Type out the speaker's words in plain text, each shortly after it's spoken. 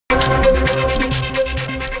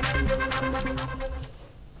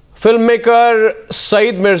Filmmaker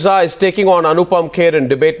Saeed Mirza is taking on Anupam Kher in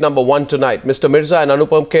debate number 1 tonight. Mr. Mirza and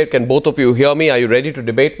Anupam Kher, can both of you hear me? Are you ready to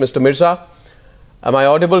debate? Mr. Mirza, am I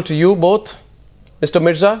audible to you both? Mr.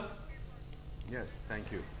 Mirza? Yes,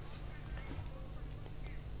 thank you.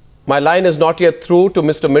 My line is not yet through to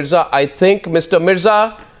Mr. Mirza. I think, Mr.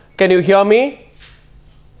 Mirza, can you hear me?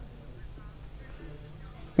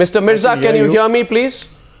 Mr. Mirza, can you hear me, please?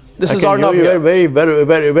 This is Arnab here. Very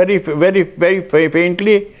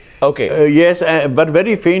faintly. Okay. Yes, but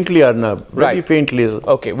very faintly, Arnab. Very faintly.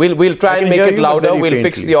 Okay, we'll try and make it louder. We'll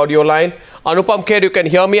fix the audio line. Anupam Kher, you can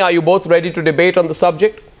hear me. Are you both ready to debate on the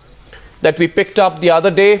subject that we picked up the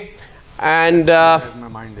other day? And My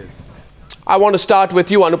mind is. I want to start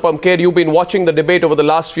with you, Anupam Kher. You've been watching the debate over the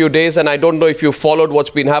last few days, and I don't know if you followed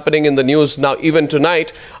what's been happening in the news now. Even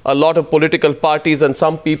tonight, a lot of political parties and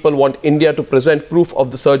some people want India to present proof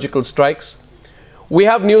of the surgical strikes. We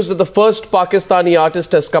have news that the first Pakistani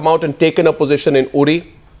artist has come out and taken a position in Uri,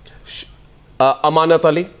 Amanat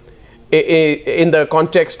Ali, in the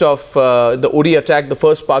context of the Uri attack, the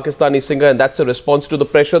first Pakistani singer, and that's a response to the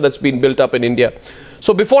pressure that's been built up in India.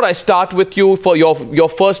 So before I start with you for your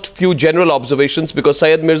first few general observations, because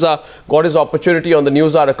Saeed Mirza got his opportunity on the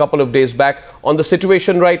Newshour a couple of days back on the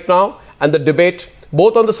situation right now and the debate,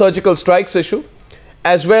 both on the surgical strikes issue,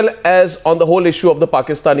 as well as on the whole issue of the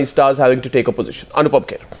Pakistani stars having to take a position. Anupam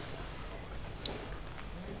Kher.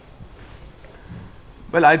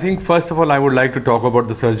 Well, I think first of all, I would like to talk about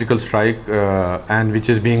the surgical strike and which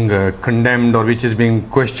is being condemned or which is being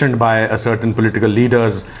questioned by a certain political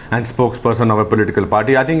leaders and spokesperson of a political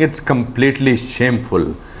party. I think it's completely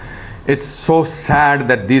shameful. It's so sad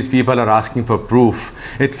that these people are asking for proof.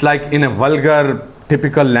 It's like in a vulgar,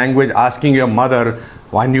 typical language asking your mother,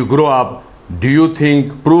 when you grow up, do you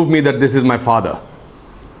think, prove me that this is my father?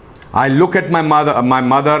 I look at my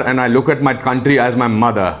mother and I look at my country as my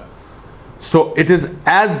mother. So it is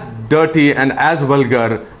as dirty and as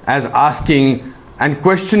vulgar as asking and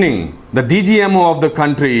questioning the DGMO of the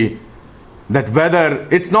country, that whether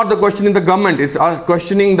it's not the questioning the government, it's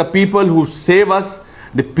questioning the people who save us,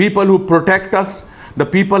 the people who protect us, the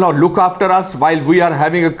people who look after us while we are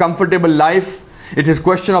having a comfortable life. It is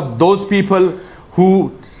question of those people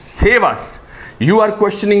who save us. You are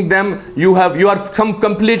questioning them. You are some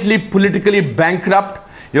completely politically bankrupt.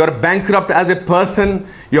 You are bankrupt as a person.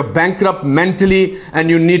 You're bankrupt mentally, and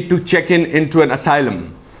you need to check into an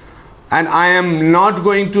asylum. And I am not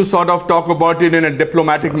going to sort of talk about it in a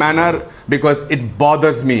diplomatic manner because it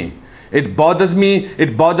bothers me. It bothers me.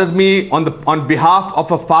 It bothers me on behalf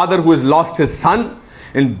of a father who has lost his son.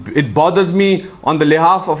 And it bothers me on the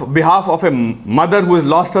behalf of a mother who has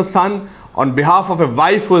lost her son, on behalf of a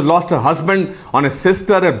wife who has lost her husband, on a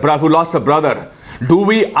sister who lost her brother. Do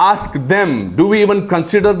we ask them? Do we even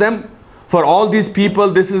consider them? For all these people,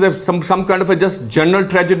 this is some kind of a just general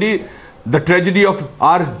tragedy. The tragedy of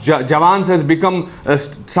our Jawans has become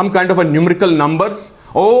some kind of a numerical numbers.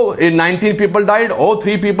 Oh, 19 people died. Oh,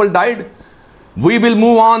 3 people died. We will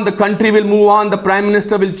move on. The country will move on. The Prime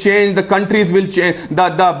Minister will change. The countries will change.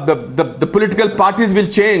 The political parties will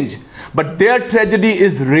change. But their tragedy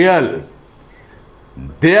is real.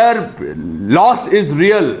 Their loss is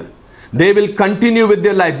real. They will continue with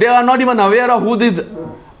their life. They are not even aware of who these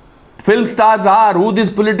film stars are, who these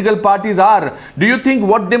political parties are. Do you think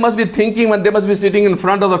what they must be thinking when they must be sitting in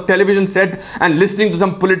front of the television set and listening to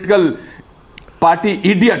some political party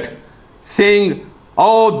idiot saying,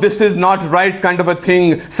 oh, this is not right kind of a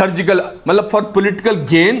thing, surgical, for political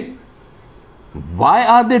gain? Why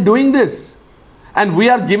are they doing this? And we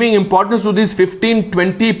are giving importance to these 15,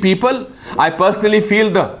 20 people. I personally feel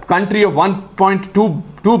the country of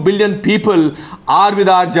 1.2 billion people are with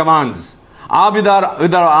our Jawans, are with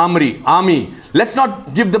our army. Let's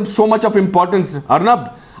not give them so much of importance.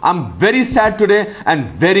 Arnab, I'm very sad today and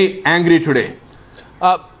very angry today.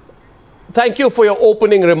 Thank you for your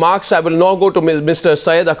opening remarks. I will now go to Mr.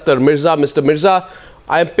 Saeed Akhtar Mirza. Mr. Mirza,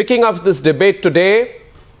 I am picking up this debate today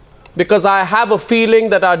because I have a feeling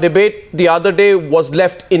that our debate the other day was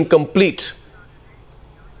left incomplete.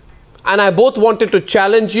 And I both wanted to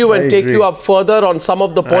challenge you and take you up further on some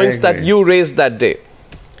of the points that you raised that day.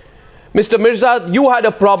 Mr. Mirza, you had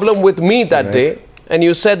a problem with me that day, and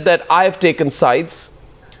you said that I have taken sides.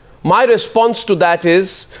 My response to that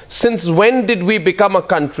is, since when did we become a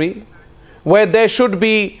country where there should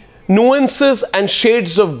be nuances and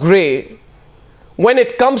shades of grey when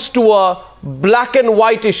it comes to a black and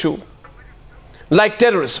white issue like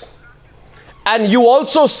terrorism? And you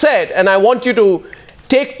also said, and I want you to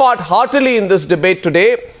take part heartily in this debate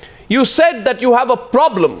today, you said that you have a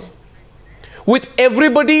problem with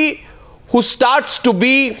everybody who starts to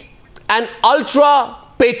be an ultra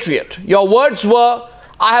patriot. Your words were,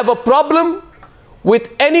 I have a problem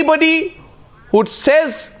with anybody who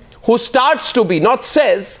says, who starts to be, not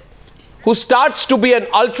says, who starts to be an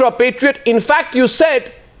ultra-patriot. In fact, you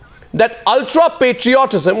said that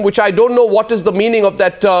ultra-patriotism, which I don't know what is the meaning of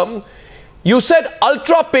that term, you said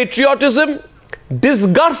ultra-patriotism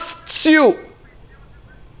disgusts you.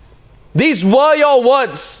 These were your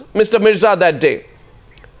words, Mr. Mirza, that day.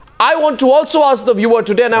 I want to also ask the viewer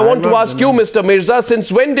today, and I want to ask you, Mr. Mirza,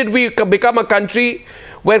 since when did we become a country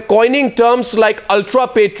where coining terms like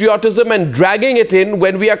ultra-patriotism and dragging it in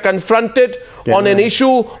when we are confronted on an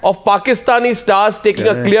issue of Pakistani stars taking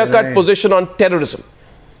a clear-cut position on terrorism?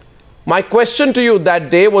 My question to you that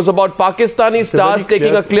day was about Pakistani stars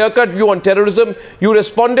taking a clear-cut view on terrorism. You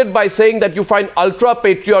responded by saying that you find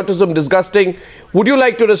ultra-patriotism disgusting. Would you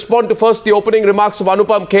like to respond to first the opening remarks of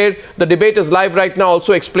Anupam Kher? The debate is live right now.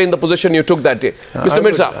 Also explain the position you took that day. Mr.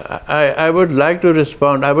 Mirza. I would like to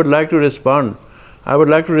respond. I would like to respond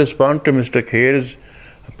to Mr. Kher's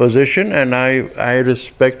position, and I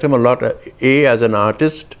respect him a lot, A, as an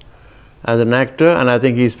artist, as an actor, and I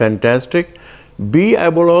think he's fantastic. B, I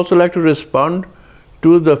would also like to respond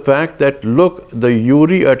to the fact that, look, the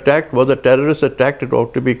Uri attack was a terrorist attack that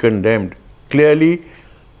ought to be condemned. Clearly,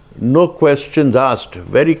 no questions asked,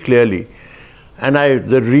 very clearly. And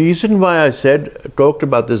the reason why I talked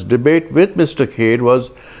about this debate with Mr. Kher was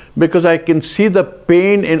because I can see the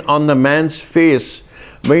pain on the man's face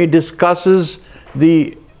when he discusses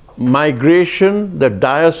the migration, the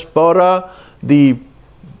diaspora, the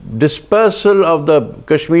dispersal of the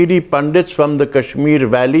Kashmiri Pandits from the Kashmir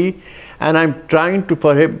Valley, and I'm trying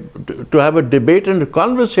for him to have a debate and a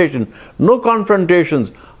conversation, no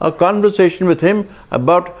confrontations, a conversation with him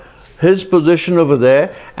about his position over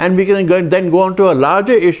there, and we can then go on to a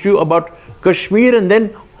larger issue about Kashmir, and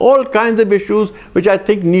then all kinds of issues which I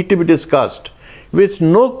think need to be discussed. With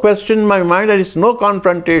no question in my mind, there is no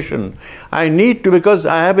confrontation. I need to, because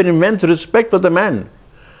I have an immense respect for the man.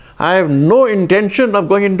 I have no intention of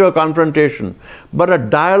going into a confrontation, but a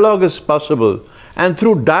dialogue is possible, and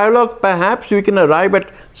through dialogue perhaps we can arrive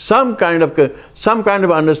at some kind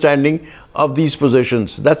of understanding of these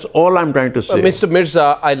positions. That's all I'm trying to say. Mr.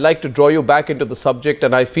 Mirza, I'd like to draw you back into the subject,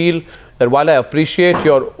 and I feel that while I appreciate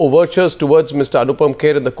your overtures towards Mr. Anupam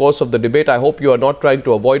Kher in the course of the debate, I hope you are not trying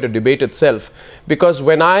to avoid a debate itself. Because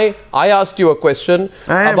when I asked you a question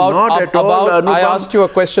I asked you a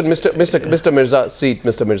question, Mr. Mirza, seat,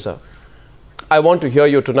 Mr. Mirza. I want to hear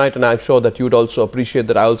you tonight, and I'm sure that you'd also appreciate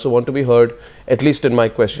that I also want to be heard, at least in my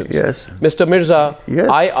questions. Yes. Mr. Mirza, yes.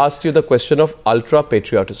 I asked you the question of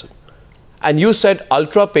ultra-patriotism. And you said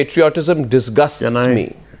ultra-patriotism disgusts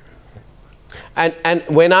me. And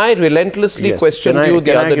when I relentlessly questioned you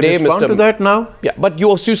the other day, Mr. Can I respond to that now? Yeah, but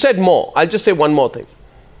you said more. I'll just say one more thing.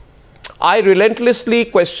 I relentlessly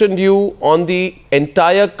questioned you on the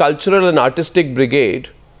entire cultural and artistic brigade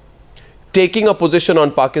taking a position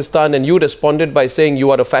on Pakistan, and you responded by saying you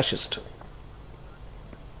are a fascist.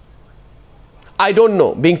 I don't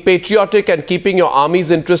know. Being patriotic and keeping your army's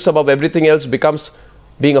interests above everything else becomes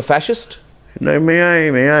being a fascist? No, may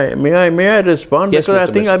I respond? Yes, because Mr.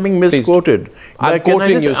 I think I'm being misquoted. I'm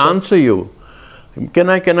quoting you, sir. Answer you? Can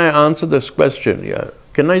I answer this question? Yeah.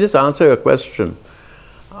 Can I just answer your question?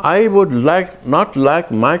 I would not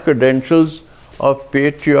like my credentials of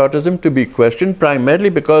patriotism to be questioned, primarily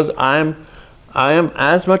because I am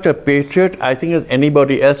as much a patriot, I think, as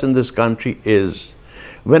anybody else in this country is.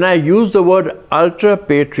 When I use the word ultra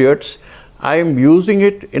patriots, I am using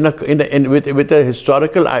it with a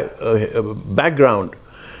historical background,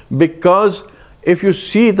 because if you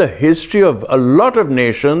see the history of a lot of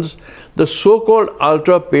nations, the so-called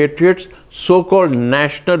ultra patriots, so-called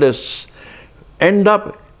nationalists, end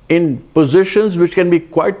up in positions which can be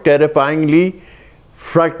quite terrifyingly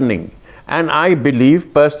frightening. And I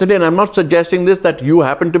believe personally, and I'm not suggesting this, that you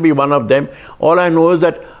happen to be one of them. All I know is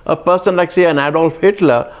that a person like, say, an Adolf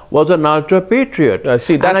Hitler was an ultra-patriot.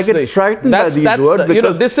 See, that's and I get frightened by these words,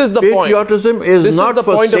 because this is the patriotism point. is not for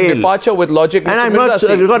sale. This is the point of departure with logic, Mr. And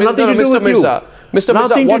Mirza. got nothing to do with you. Mr. Mirza,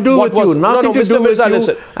 nothing to do with you. Nothing to do with you.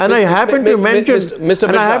 Listen. And I happen to mention. Mr.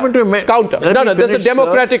 Mirza, counter. No, there's a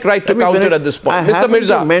democratic right to counter at this point. Mr.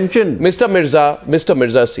 Mirza, Mr.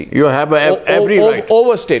 Mirza, see. You have every right.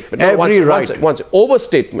 Overstatement. Every right. Once.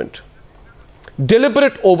 Overstatement.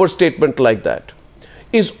 Deliberate overstatement like that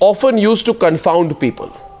is often used to confound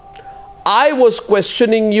people. I was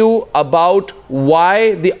questioning you about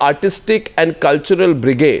why the artistic and cultural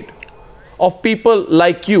brigade of people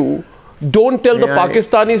like you don't tell the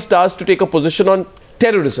Pakistani stars to take a position on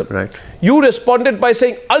terrorism. Right. You responded by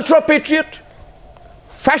saying ultra-patriot,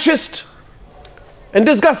 fascist, and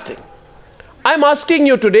disgusting. I'm asking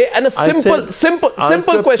you today, and a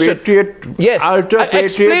simple question. Yes, I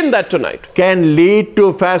explained that tonight. Can lead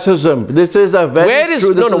to fascism. This is a very where is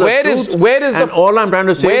true, where is and the, all I'm trying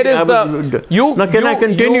to say where is now, can I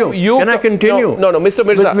continue? Can I continue? No, Mr.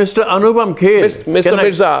 Mirza. With Mr. Anupam Kher. Mr.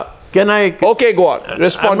 Mirza. Can I? Okay, go on.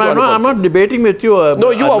 Respond to Anupam. I'm not debating with you.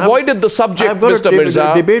 No, you avoided the subject, Mr.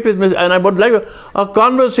 Mirza. Debate with Mr. And I would like a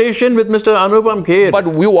conversation with Mr. Anupam Kher. But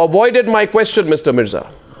you avoided my question, Mr. Mirza.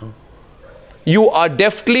 You are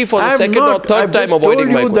deftly for the second or third time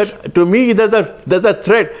avoiding my question. That to me, there's a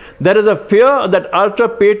threat. There is a fear that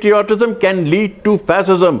ultra-patriotism can lead to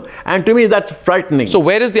fascism. And to me, that's frightening. So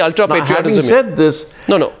where is the ultra-patriotism here? Having said this...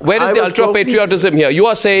 No. Where is the ultra-patriotism here? You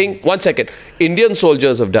are saying, one second, Indian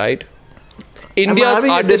soldiers have died. India's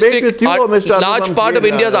artistic, large part of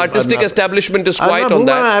India's artistic establishment is quiet on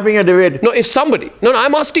that. I'm having a debate. No, if somebody... No,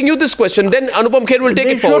 I'm asking you this question. Then Anupam Kher will take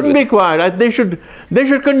it forward. They shouldn't be quiet. They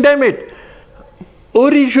should condemn it.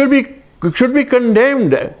 Uri should be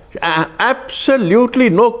condemned. Absolutely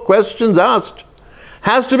no questions asked.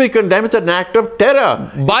 Has to be condemned. It's an act of terror.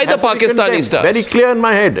 By the Pakistani stars. Very clear in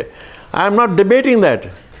my head. I am not debating that.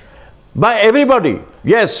 By everybody.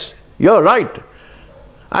 Yes, you're right.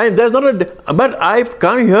 There's not a. But I've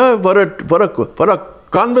come here for a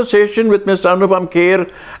conversation with Mr. Anupam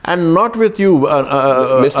Kher and not with you,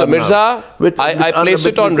 Mr. Mirza. I place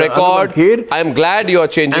it on record. I am glad you are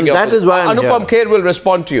changing your position. That is why Anupam Kher will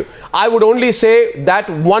respond to you. I would only say that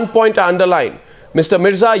one point I underline. Mr.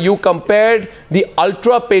 Mirza, you compared the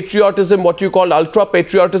ultra-patriotism, what you call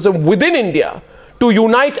ultra-patriotism within India, to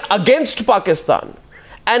unite against Pakistan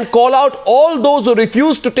and call out all those who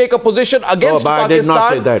refuse to take a position against Pakistan. I did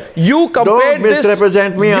not say that. You compared this. Don't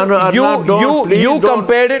misrepresent me. You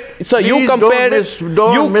compared it. So you compared it.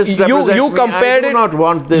 You compared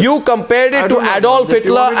it. You compared it to Adolf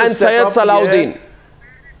Hitler and Syed Salahuddin.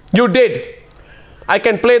 You did. I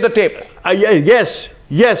can play the tape. Yes,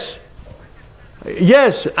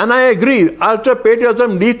 and I agree.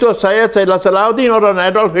 Ultra-patriotism leads to Syed Salahuddin or an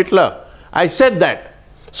Adolf Hitler. I said that.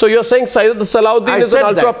 So you're saying Syed Salahuddin is an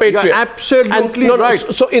ultra-patriot? You're absolutely right.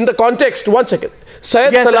 So in the context, one second.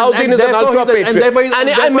 Syed Salahuddin is an ultra-patriot.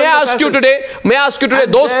 And may I ask you today,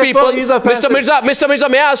 those people, Mr. Mirza,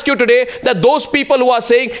 may I ask you today that those people who are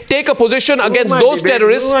saying take a position against those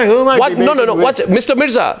terrorists, Mr.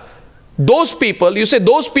 Mirza, those people, you say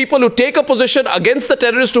those people who take a position against the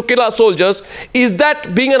terrorists to kill our soldiers, is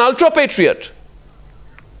that being an ultra-patriot?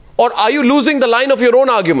 Or are you losing the line of your own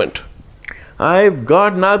argument? I've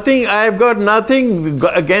got nothing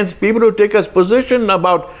against people who take a position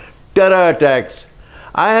about terror attacks.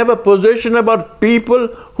 I have a position about people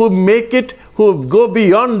who go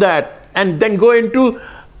beyond that and then go into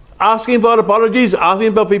asking for apologies,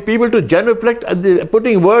 asking for people to genuflect,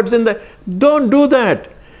 putting words in there. Don't do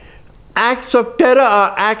that. Acts of terror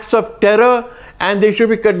are acts of terror and they should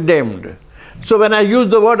be condemned. So when I use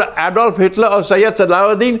the word Adolf Hitler or Syed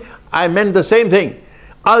Salahuddin, I meant the same thing.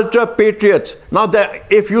 Ultra-patriots. Now,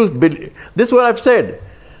 if you believe, this is what I've said.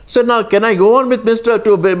 So now, can I go on with Mr.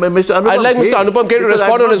 Anupam? I'd like Mr. Anupam Kher to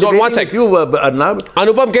respond on his own. One second.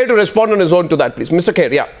 Anupam Kher to respond on his own to that, please. Mr.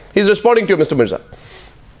 Kher, yeah. He's responding to you, Mr. Mirza.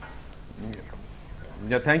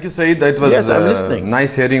 Yeah, thank you, Saeed. It was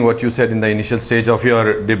nice hearing what you said in the initial stage of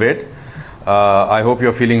your debate. I hope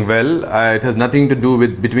you're feeling well. It has nothing to do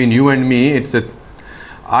with between you and me.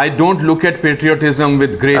 I don't look at patriotism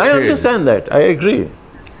with grey shades. I understand that. I agree.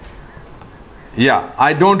 Yeah,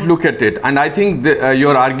 I don't look at it. And I think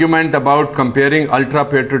your argument about comparing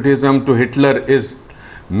ultra-patriotism to Hitler is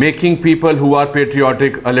making people who are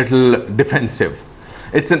patriotic a little defensive.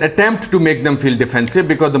 It's an attempt to make them feel defensive,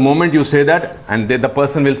 because the moment you say that, and the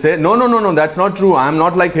person will say, no, that's not true. I'm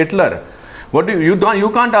not like Hitler. What do you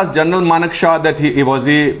can't ask General Manak Shah that he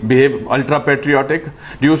behaved ultra-patriotic.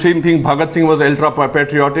 Do you think Bhagat Singh was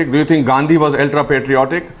ultra-patriotic? Do you think Gandhi was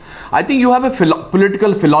ultra-patriotic? I think you have a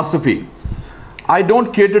political philosophy. I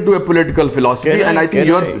don't cater to a political philosophy, and I think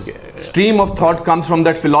your stream of thought comes from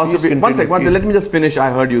that philosophy. One second, let me just finish. I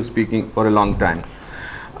heard you speaking for a long time.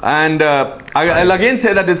 And I'll again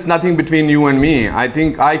say that it's nothing between you and me. I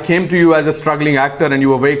think I came to you as a struggling actor and you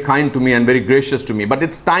were very kind to me and very gracious to me. But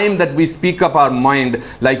it's time that we speak up our mind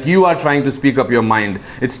like you are trying to speak up your mind.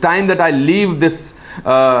 It's time that I leave this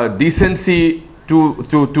decency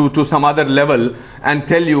to some other level and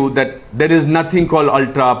tell you that there is nothing called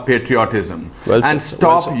ultra-patriotism. And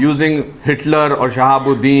stop using Hitler or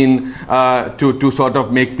Shahabuddin to sort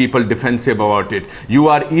of make people defensive about it. You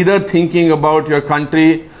are either thinking about your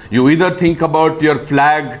country, you either think about your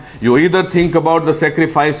flag, you either think about the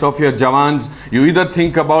sacrifice of your Jawans, you either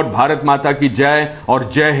think about Bharat Mata ki Jai or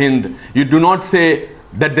Jai Hind. You do not say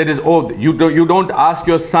that there is, oh, you don't ask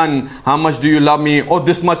your son, how much do you love me? Oh,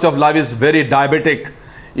 this much of love is very diabetic.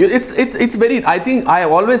 It's very, I think I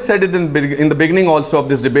have always said it in the beginning also of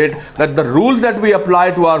this debate, that the rules that we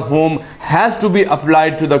apply to our home has to be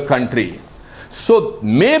applied to the country. So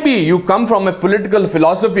maybe you come from a political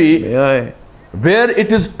philosophy where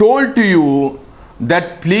it is told to you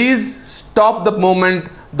that please stop the moment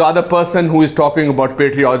the other person who is talking about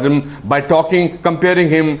patriotism by comparing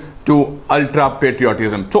him to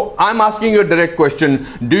ultra-patriotism. So I'm asking you a direct question.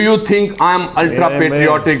 Do you think I'm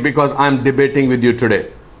ultra-patriotic because I'm debating with you today?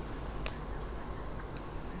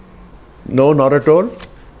 No, not at all.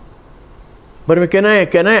 But can I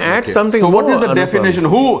add something so more? So what is the definition?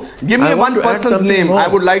 Who? Give me one person's name. More. I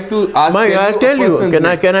would like to ask you a person's name.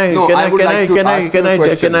 I would like to ask you a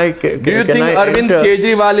question. Do you think Arvind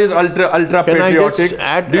Kejriwal is ultra-patriotic?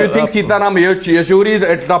 Do you think Sitaram Yeshuri is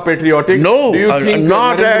ultra-patriotic? No, do you think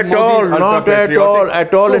not at all. Not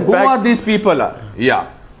at all. So who are these people? Yeah.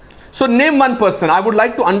 So name one person. I would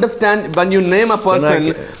like to understand when you name a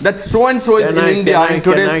person that so and so is in India in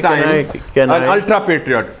today's time an ultra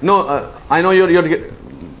patriot. No, I know you're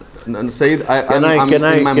Saeed. I'm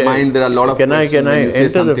in my mind there are a lot of questions when you say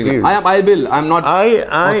something. I will. I'm not.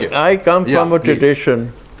 I come from a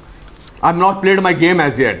tradition. I've not played my game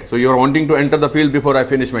as yet. So you're wanting to enter the field before I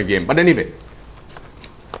finish my game. But anyway,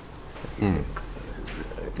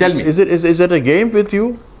 tell me. Is it a game with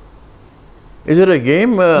you? Is it a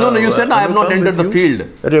game? No, you said I have not entered the field.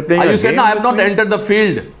 You said I have not entered the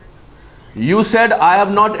field. You said I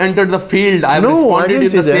have not entered the field. I have responded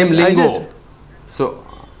in the same lingo. So,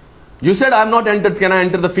 you said I have not entered. Can I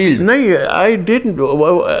enter the field? No, I didn't.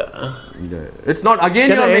 It's not.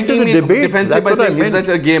 Again, you are making me defensive by saying, is that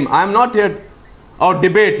a game? I am not yet. Oh,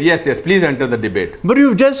 debate. Yes, please enter the debate. But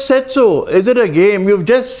you've just said so. Is it a game? You've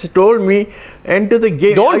just told me enter the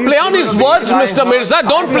game. Don't play on his words, Mr. Mirza.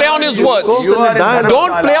 Don't play on his words.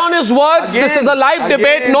 Don't play on his words. This is a live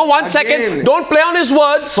debate. No, 1 second. Don't play on his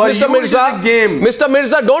words, Mr. Mirza. Mr.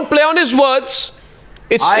 Mirza, don't play on his words.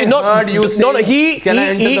 It's not. No, he's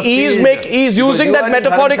using that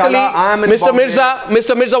metaphorically. Mr.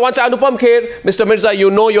 Mirza, once Anupam Kher, Mr. Mirza,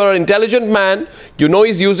 you know you're an intelligent man. You know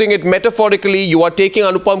he's using it metaphorically. You are taking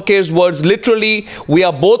Anupam Kher's words literally. We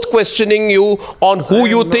are both questioning you on who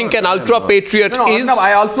you think an ultra-patriot is. No,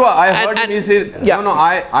 I heard him say,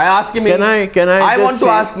 I asked him. I want to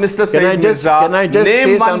ask Mr. Saeed Mirza,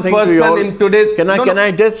 name one person in today's... Can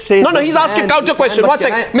I just say... No, he's asking counter question. 1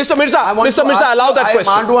 second. Mr. Mirza, allow that question.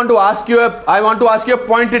 I want to ask you a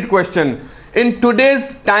pointed question. In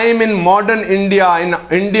today's time in modern India, in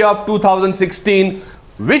India of 2016,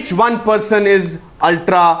 which one person is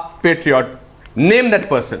ultra-patriot? Name that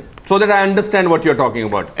person so that I understand what you're talking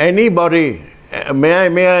about. Anybody. Now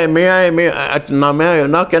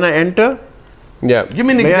can I enter? Yeah. Give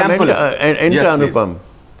me an example. Enter, Anupam.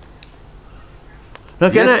 Now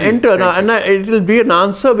can I enter? Now, and it will be an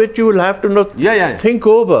answer which you will have to think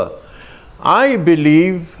over. I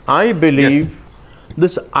believe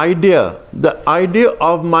this idea, the idea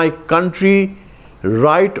of my country,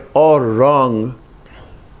 right or wrong,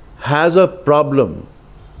 has a problem.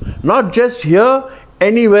 Not just here,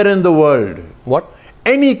 anywhere in the world. What?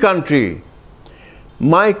 Any country.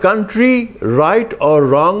 My country, right or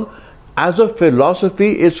wrong, as a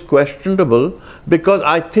philosophy is questionable, because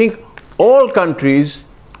I think all countries,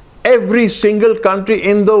 every single country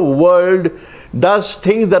in the world does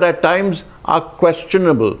things that at times are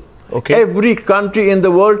questionable. Okay. Every country in the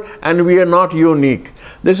world, and we are not unique.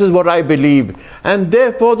 This is what I believe. And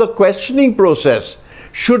therefore the questioning process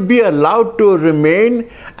should be allowed to remain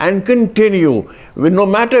and continue. No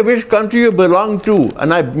matter which country you belong to,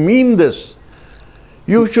 and I mean this,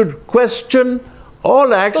 you should question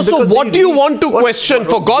all acts. So what do you want to question,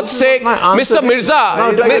 for God's sake, Mr.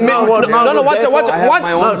 Mirza?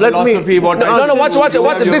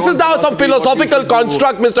 This is now some philosophical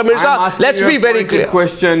construct, Mr. Mirza. Let's be very clear.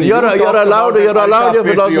 You're allowed your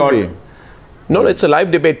philosophy. No, it's a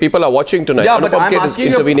live debate. People are watching tonight. Yeah, but I'm asking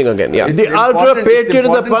intervening again. Yeah. The ultra-patriot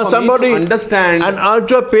is somebody. Understand. An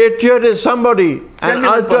ultra-patriot is somebody. An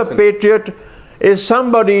ultra-patriot is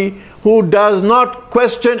somebody who does not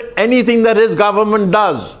question anything that his government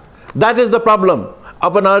does. That is the problem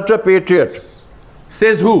of an ultra-patriot.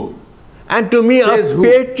 Says who? And to me,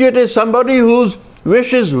 patriot is somebody who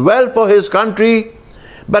wishes well for his country,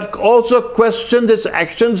 but also questions its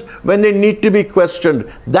actions when they need to be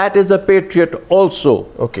questioned. That is a patriot also.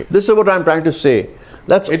 Okay. This is what I'm trying to say.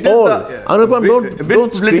 That's It all. is Anupam,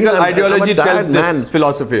 don't political ideology tells this man.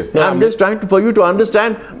 philosophy. No, I'm just trying for you to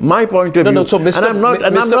understand my point of view. No, so Mr.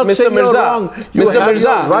 Mr. Mirza,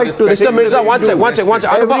 Mr. Mirza, one second.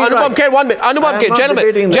 Anupam Kher, 1 minute. Anupam Kher,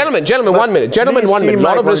 gentlemen, 1 minute. Gentlemen, 1 minute. A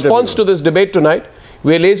lot of response to this debate tonight.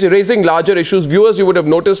 We're raising larger issues. Viewers, you would have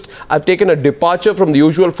noticed I've taken a departure from the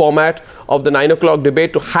usual format of the 9 o'clock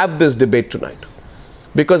debate to have this debate tonight.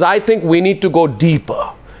 Because I think we need to go deeper.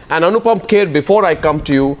 And Anupam Kher, before I come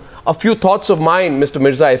to you, a few thoughts of mine, Mr.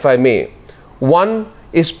 Mirza, if I may. One,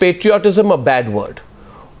 is patriotism a bad word?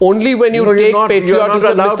 Only when you take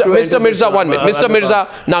patriotism, Mr. Mirza, 1 minute. Mr. Mirza,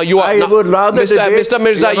 now you are. Mr.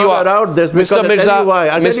 Mirza, you are. Mr. Mirza,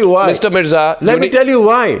 Mr. Mirza, let me tell you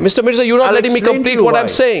why. Mr. Mirza, you're not letting me complete what I'm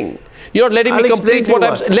saying. You're not letting me complete what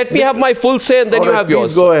I'm saying. Let me have my full say and then you have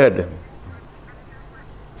yours. Go ahead.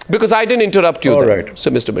 Because I didn't interrupt you. All right.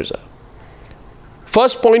 So, Mr. Mirza.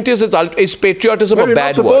 First point is patriotism a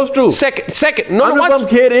bad word? Second. No, Anupam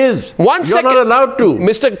Kher is. 1 second. You're not allowed to.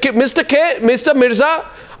 Mr. Mirza,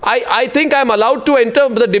 I think I'm allowed to enter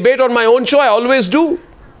the debate on my own show. I always do.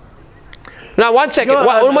 Now, 1 second.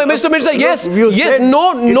 Mr. Mirza, yes.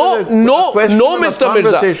 No, Mr.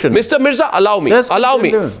 Mirza. Mr. Mirza, allow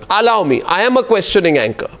me. I am a questioning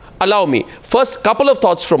anchor. Allow me. First, couple of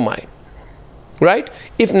thoughts from mine. Right?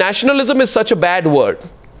 If nationalism is such a bad word,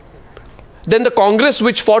 then the Congress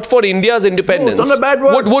which fought for India's independence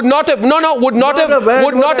would not have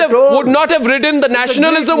ridden the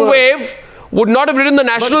nationalism wave,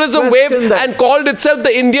 and called itself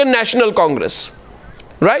the Indian National Congress.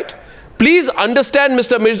 Right? Please understand,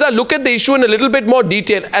 Mr. Mirza, look at the issue in a little bit more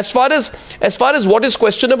detail. As far as what is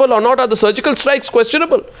questionable or not, are the surgical strikes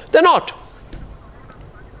questionable? They're not.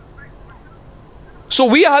 So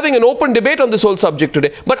we are having an open debate on this whole subject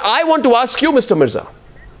today. But I want to ask you, Mr. Mirza.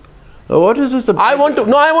 What is this? I want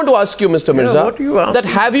to ask you, Mr. Mirza, what do you ask? that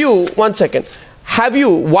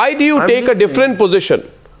why do you take a different position?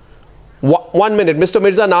 1 minute, Mr.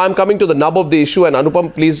 Mirza, now I'm coming to the nub of the issue, and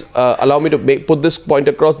Anupam, please allow me to put this point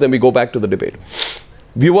across, then we go back to the debate.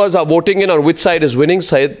 Viewers are voting in on which side is winning,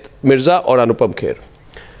 Saeed Mirza or Anupam Kher.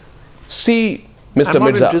 See, Mr. I'm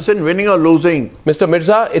Mirza. not interested in winning or losing. Mr.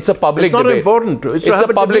 Mirza, it's a public debate. It's not important. It's a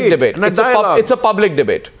public debate. It's a public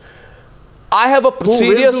debate. I have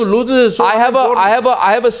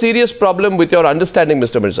a serious problem with your understanding,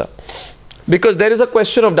 Mr. Mirza, because there is a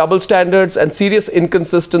question of double standards and serious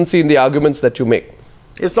inconsistency in the arguments that you make.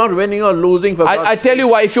 It's not winning or losing. I tell you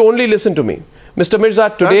why, if you only listen to me. Mr. Mirza,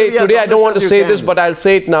 today I don't want to say this, but I'll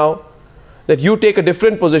say it now, that you take a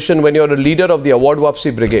different position when you're a leader of the Award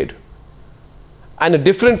Wapsi Brigade, and a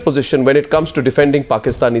different position when it comes to defending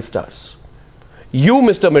Pakistani stars. You,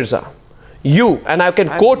 Mr. Mirza, and I can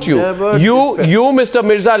quote you, Mr.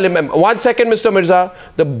 Mirza, 1 second, Mr. Mirza,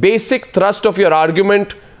 the basic thrust of your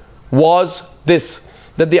argument was this,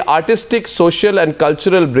 that the artistic, social and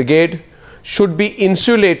cultural brigade should be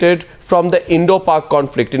insulated from the Indo-Pak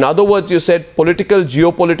conflict. In other words, you said political,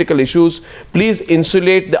 geopolitical issues, please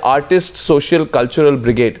insulate the artist, social, cultural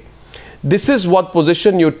brigade. This is what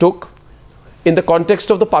position you took in the context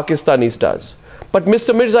of the Pakistani stars. But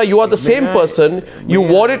Mr. Mirza, you are the same person, you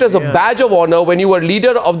wore it as a badge of honor when you were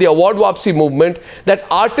leader of the Award Wapsi movement, that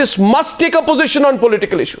artists must take a position on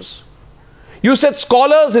political issues. You said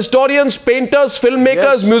scholars, historians, painters,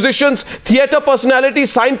 filmmakers, musicians, theatre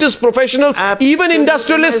personalities, scientists, professionals, even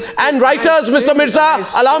industrialists and writers, Mr. Mirza,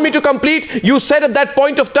 allow me to complete. You said at that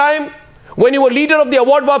point of time, when you were leader of the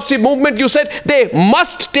Award Wapsi movement, you said they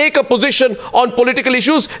must take a position on political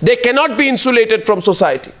issues. They cannot be insulated from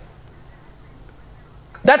society.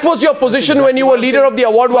 That was your position when you were leader of the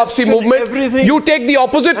Award Wapsi movement. You take the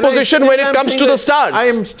opposite position when it comes to the stars. I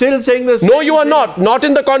am still saying this. No, you are not. Not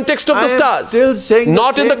in the context of the stars. Still saying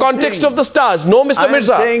not in the context of the stars. No, Mr.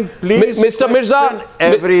 Mirza. Mr. Mirza.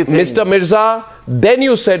 Mr. Mirza. Then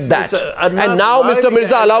you said that. And now, Mr.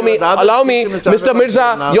 Mirza, allow me, Mr.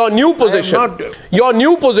 Mirza, your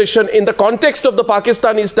new position in the context of the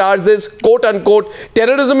Pakistani stars is, quote unquote,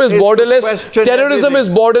 terrorism is borderless. Terrorism is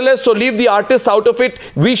borderless, so leave the artists out of it.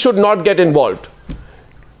 We should not get involved.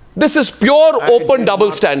 This is pure open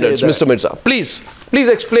double standards, Mr. Mirza. Please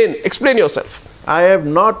explain yourself. I have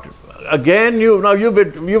not. Again,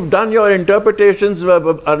 you've done your interpretations,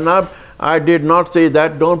 Arnab. I did not say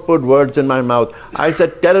that. Don't put words in my mouth. I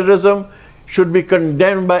said terrorism should be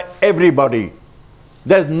condemned by everybody.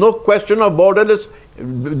 There's no question of borderless,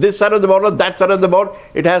 this side of the border, that side of the border.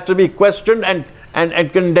 It has to be questioned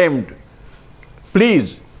and condemned.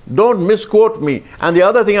 Please, don't misquote me. And the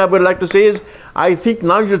other thing I would like to say is, I think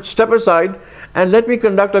now you should step aside and let me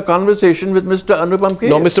conduct a conversation with Mr. Anupam Kher.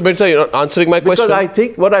 No, Mr. Mirza, you're not answering my question. Because I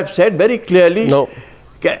think what I've said very clearly,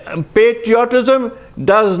 Patriotism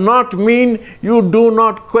does not mean you do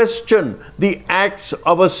not question the acts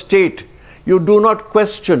of a state. You do not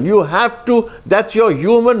question. You have to. That's your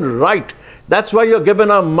human right. That's why you're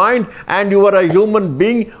given a mind, and you are a human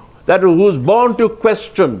being who's born to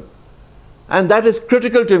question. And that is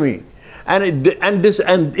critical to me. And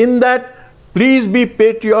in that, please be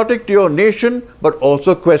patriotic to your nation, but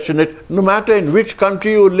also question it, no matter in which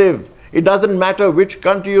country you live. It doesn't matter which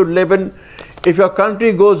country you live in. If your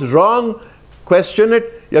country goes wrong, question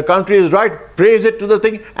it. Your country is right, praise it to the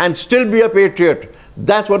thing, and still be a patriot.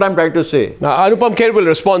 That's what I'm trying to say. Now, Anupam Kher will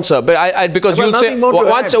respond, sir. But because you'll say,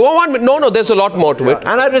 no, there's a lot more to it.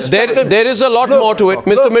 And I respect him. There is a lot more to it.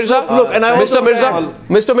 Mr. Mirza,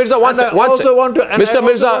 Mr. Mirza,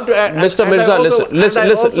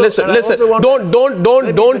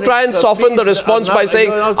 listen. Don't try and soften the response by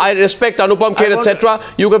saying, I respect Anupam Kher, etc.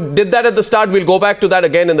 You did that at the start. We'll go back to that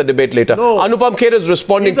again in the debate later. Anupam Kher is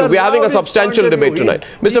responding to, we're having a substantial debate tonight.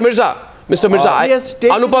 Mr. Mirza,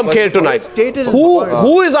 Anupam Kher tonight.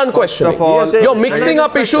 Who is unquestioning? You're mixing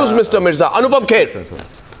up issues, Mr. Mirza. Anupam Kher.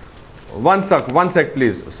 One sec,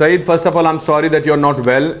 please. Saeed, first of all, I'm sorry that you're not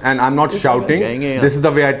well, and I'm not shouting. This is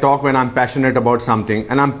the way I talk when I'm passionate about something,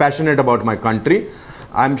 and I'm passionate about my country.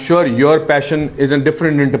 I'm sure your passion is a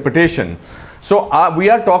different interpretation. So we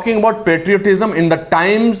are talking about patriotism in the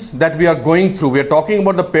times that we are going through. We are talking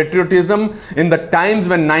about the patriotism in the times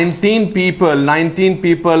when 19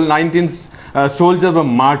 soldiers were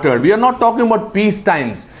martyred. We are not talking about peace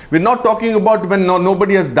times. We're not talking about when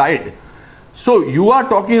nobody has died. So you are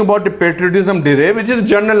talking about the patriotism day, which is a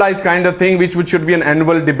generalized kind of thing, which should be an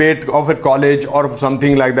annual debate of a college or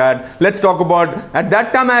something like that. Let's talk about, at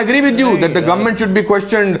that time I agree with you that the government should be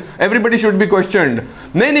questioned, everybody should be questioned.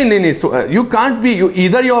 No. So you can't be,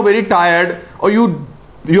 either you are very tired or you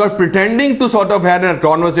are pretending to sort of have a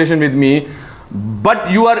conversation with me,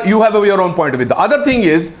 but you have your own point of view. The other thing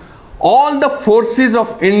is, all the forces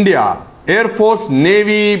of India, Air Force,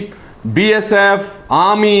 Navy, BSF,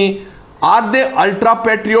 Army, are they ultra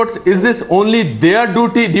patriots? Is this only their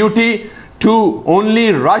duty to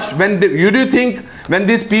only rush when do you think when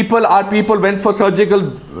these people went for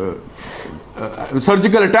surgical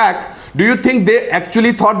attack, do you think they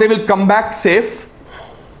actually thought they will come back safe?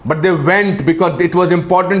 But they went because it was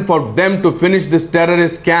important for them to finish this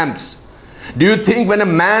terrorist camps. Do you think when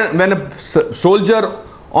a soldier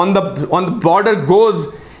on the border goes,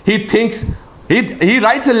 he thinks, he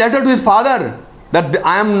writes a letter to his father that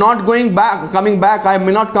I am not coming back, I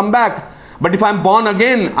may not come back, but if I am born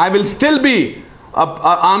again, I will still be an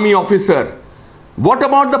army officer. What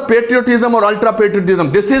about the patriotism or ultra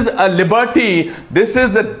patriotism? This is a liberty, this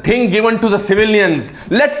is a thing given to the civilians.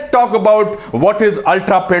 Let's talk about what is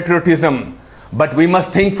ultra patriotism. But we must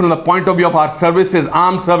think from the point of view of our services,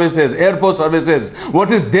 armed services, Air Force services.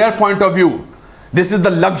 What is their point of view? This is the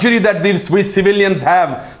luxury that these civilians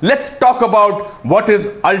have. Let's talk about what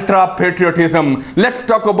is ultra patriotism. Let's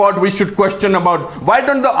talk about, we should question about, why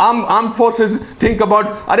don't the armed forces think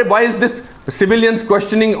about, why is this civilians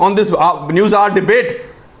questioning on this news hour debate?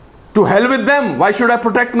 To hell with them. Why should I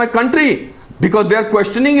protect my country? Because they are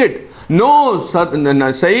questioning it. No,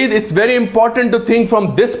 Saeed, it's very important to think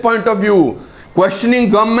from this point of view. Questioning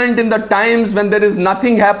government in the times when there is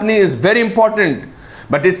nothing happening is very important.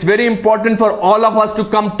 But it's very important for all of us to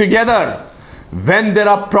come together. When there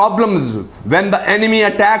are problems, when the enemy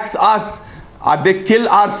attacks us, they kill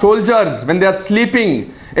our soldiers when they are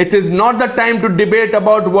sleeping. It is not the time to debate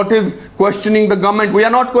about what is questioning the government. We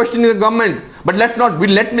are not questioning the government, but let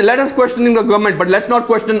us questioning the government, but let's not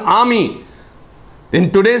question army.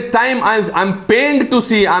 In today's time, I'm pained to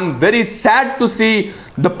see, I'm very sad to see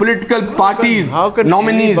the political parties,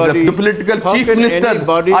 nominees, the political chief ministers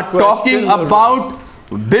are talking about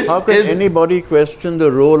this. How can anybody question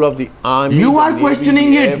the role of the army? You are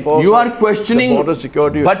questioning it. You are questioning border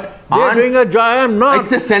security. But they're doing a job. I am not.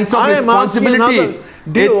 It's a sense of responsibility.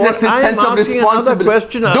 It's a sense of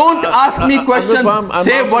responsibility. Don't ask me questions.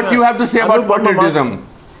 Say what you have to say about patriotism.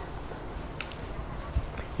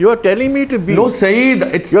 You are telling me to be. No, Saeed,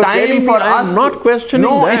 it's time for us. I'm not questioning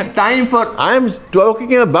that. No, it's time for. I am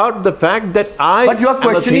talking about the fact that I. But you are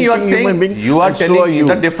questioning. You are saying. You are telling me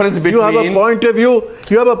the difference between. You have a point of view.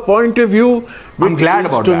 You have a point of view. I'm glad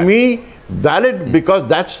about that. To me, valid because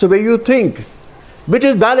that's the way you think, which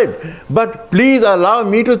is valid. But please allow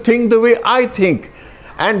me to think the way I think.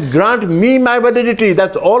 And grant me my validity.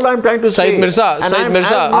 That's all I'm trying to say. Saeed Mirza,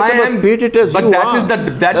 I am patriot as but you that are. is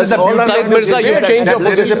the beauty. Saeed Mirza, you've changed your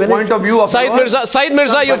position. There is a point of view of Saeed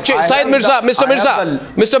Mirza, you've changed. Saeed Mirza,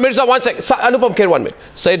 Mr. Mirza, one second. Anupam Kher, 1 minute.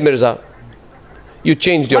 Saeed Mirza, you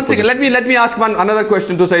changed your position. Let me ask another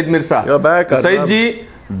question to Saeed Mirza. You're back, Saeed ji,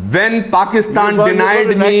 When Pakistan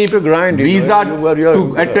denied me visa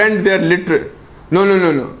to attend their literary... No.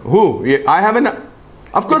 Who? I haven't...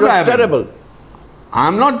 Of course I haven't. Terrible.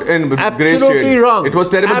 I'm not in grey Absolutely shades. wrong. It was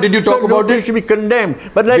terrible. Did you talk about it? It should be condemned.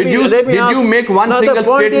 But did you make one single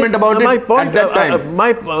statement about it at that time?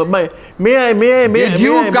 Did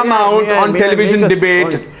you come out on television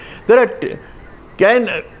debate?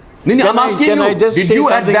 I'm asking you, did you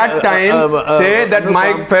at that time say that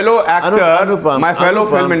my fellow actor, my fellow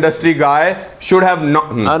film industry guy should have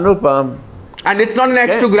not... Anupam. And it's not an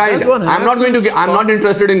axe to grind. I'm not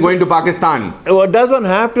interested in going to Pakistan. Does one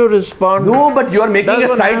have to respond? No, but you are making a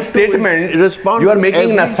side statement. You are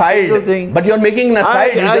making an aside. But you are making an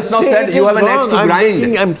aside. You just now said you have an axe to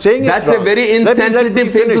grind. I'm saying that's a very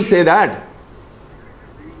insensitive thing to say that.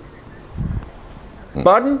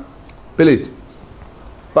 Pardon? Please.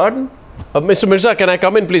 Pardon? Mr. Mirza, can I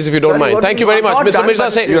come in, please, if you don't mind? Thank you very much. Mr.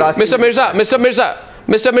 Mirza, say, Mr.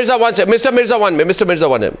 Mirza, one second. Mr. Mirza, 1 minute. Mr. Mirza,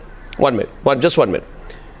 1 minute. 1 minute. Just 1 minute.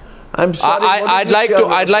 I'm sorry.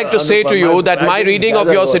 I'd like to say to you that my reading of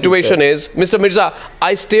your situation is, Mr. Mirza,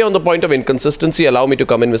 I stay on the point of inconsistency. Allow me to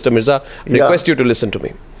come in, Mr. Mirza. Request you to listen to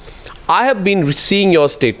me. I have been seeing your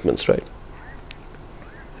statements, right?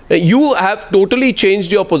 You have totally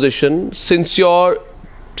changed your position since you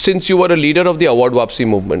were a leader of the Award Wapsi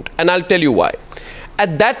movement, and I'll tell you why.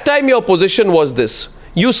 At that time, your position was this.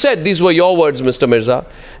 You said, these were your words, Mr. Mirza,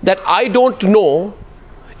 that I don't know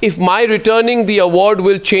if my returning the award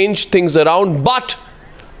will change things around, but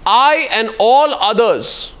I and all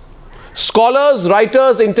others, scholars,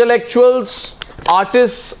 writers, intellectuals,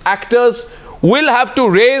 artists, actors, will have to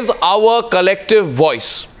raise our collective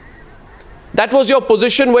voice. That was your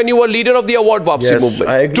position when you were leader of the Award Wapsi movement.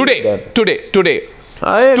 I agree with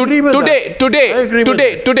that.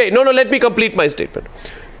 Today. No, let me complete my statement.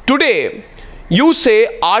 Today, you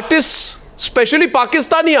say artists, especially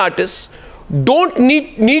Pakistani artists, don't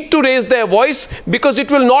need to raise their voice because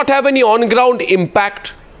it will not have any on-ground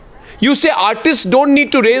impact. You say artists don't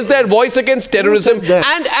need to raise their voice against terrorism.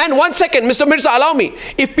 And 1 second, Mr. Mirza, allow me.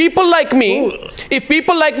 If people like me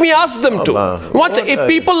ask them to. If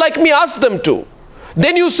people like me ask them to,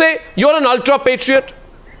 then you say you're an ultra-patriot.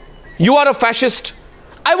 You are a fascist.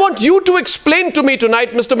 I want you to explain to me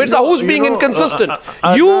tonight, Mr. Mirza, who's being inconsistent.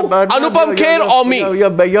 You, Anupam Kher, or me?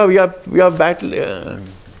 We are battling.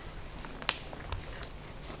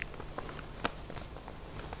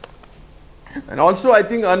 And also, I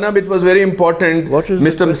think, Arnab, it was very important.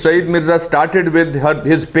 Mr. Saeed Mirza started with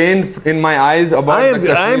his pain in my eyes about the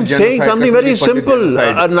Kashmir genocide. I am saying something very simple,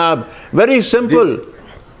 Arnab. Very simple.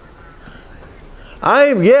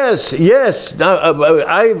 Yes. Now,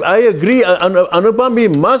 I agree. Anupam, we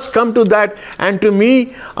must come to that. And to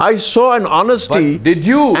me, I saw an honesty. But did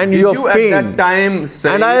you at that time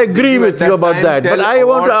say? And I agree with you about that. But I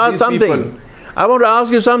want to ask something. I want to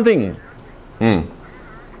ask you something.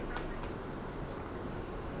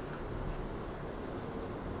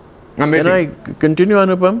 Can I continue,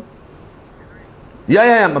 Anupam?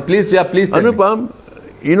 Yeah. Please tell Anupam, me.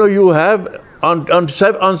 You know, you have on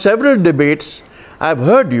several debates, I've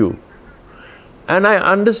heard you, and I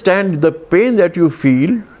understand the pain that you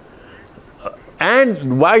feel.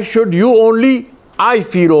 And why should you only? I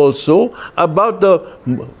feel also about the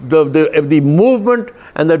movement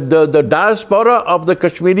and the diaspora of the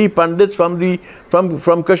Kashmiri Pandits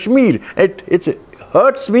from Kashmir. It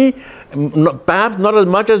hurts me. Perhaps not as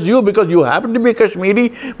much as you because you happen to be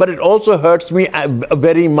Kashmiri, but it also hurts me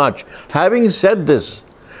very much. Having said this,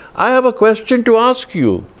 I have a question to ask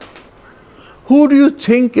you. Who do you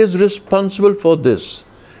think is responsible for this?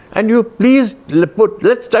 And you please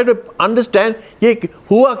let's try to understand ye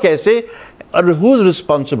hua kaise or who's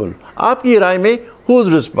responsible. Aapki raay mein who's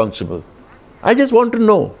responsible? I just want to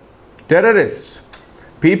know. Terrorists.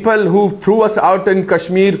 People who threw us out in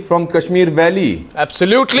Kashmir from Kashmir Valley.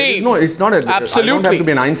 Absolutely. No, it's not. Absolutely. I don't have to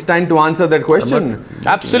be an Einstein to answer that question.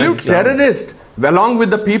 Absolutely. Terrorists, along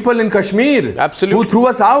with the people in Kashmir, who threw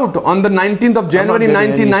us out on the 19th of January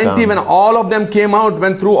 1990, when all of them came out,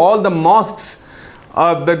 went through all the mosques.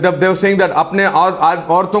 They were saying that apne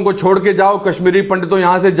auraton ko chhod ke jao, Kashmiri pandito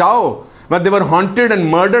yahan se jao. But they were haunted and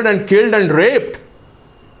murdered and killed and raped.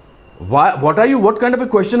 What kind of a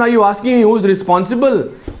question are you asking me? Who's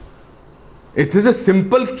responsible? It is a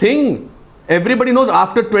simple thing. Everybody knows.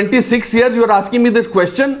 After 26 years you are asking me this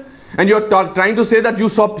question and you are trying to say that you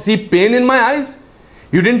see pain in my eyes.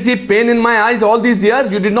 You didn't see pain in my eyes all these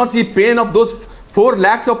years. You did not see pain of those 4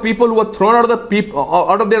 lakhs of people who were thrown out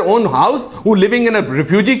of their own house, who living in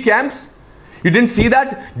refugee camps. You didn't see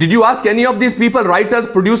that? Did you ask any of these people, writers,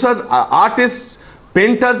 producers, artists,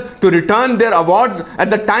 painters to return their awards at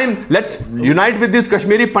the time. Let's unite with these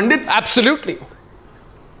Kashmiri Pandits. Absolutely.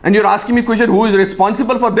 And you're asking me question, who is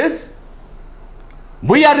responsible for this?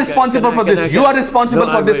 We are responsible for this. You are responsible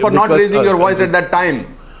for this, for not raising your voice at that time.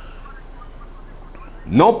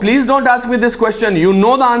 No, please don't ask me this question. You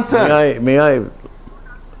know the answer. May I?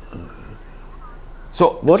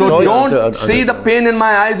 So don't see the pain in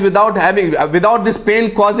my eyes without this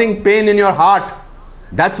pain causing pain in your heart.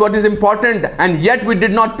 That's what is important. And yet we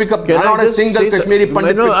did not pick up, not a single Kashmiri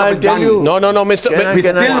Pandit picked up a gun. No, Mr. We're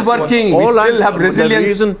still working. We still have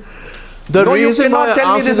resilience. No, you cannot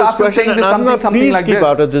tell me this after saying this something like this.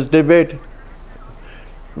 Out of this debate.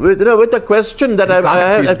 With the question that I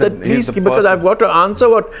said, please keep, because I've got to answer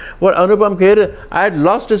what Anupam Kher. I had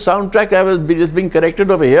lost his soundtrack. I was just being corrected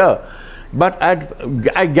over here. But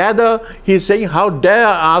I gather he's saying, how dare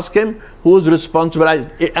I ask him who's responsible?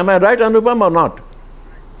 Am I right, Anupam, or not?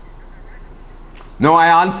 No,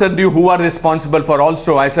 I answered you who are responsible for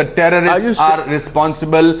also. I said terrorists are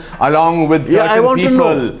responsible along with certain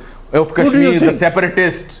people of Kashmir, the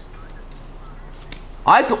separatists.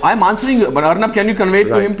 I'm answering you, but Arnab, can you convey it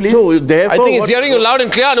to him, please? So, I think he's hearing you loud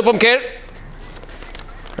and clear, Anupam Kher.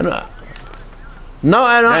 No,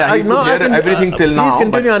 I could hear everything till now,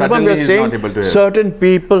 but suddenly he's not able to hear. Certain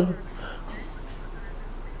people.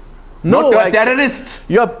 No, terrorists.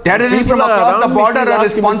 Terrorists from across the border are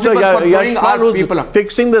responsible for throwing our people.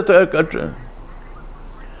 Fixing the.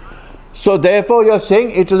 So therefore, you're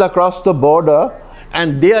saying it is across the border,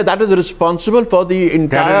 and that is responsible for the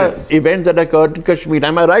entire events that occurred in Kashmir.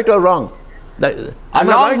 Am I right or wrong?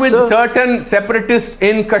 Along with certain separatists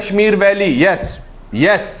in Kashmir Valley, yes.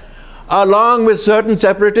 Along with certain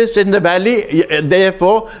separatists in the valley,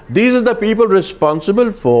 therefore, these are the people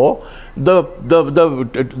responsible for the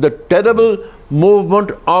terrible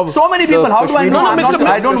movement of so many people. How do I know?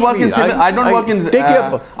 I don't work in civil. I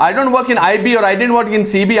don't work in IB, or I didn't work in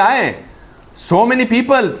CBI. So many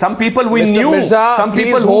people. Some people we knew. Mirza, some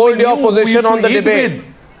people who hold your position on the debate.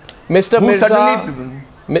 Mr. Mirza.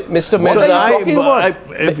 Mr.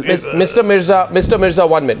 Mirza, Mr. Mirza,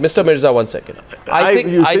 1 minute. Mr. Mirza, 1 second. I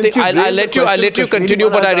think I'll let you continue,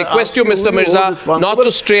 but I request you, Mr. Mirza, not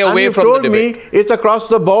to stray away from the debate. Me it's across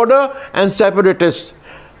the border and separatists.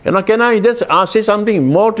 Can I just say something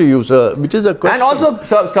more to you, sir? Which is a question. And also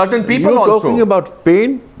certain people You're talking about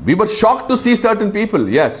pain. We were shocked to see certain people.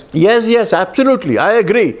 Yes. Yes, absolutely. I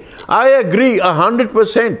agree.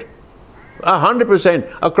 100%. 100%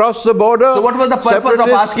 across the border. So what was the purpose of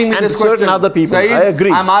asking me this question? Other people. Saeed, I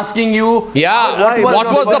agree. I'm asking you. Yeah. What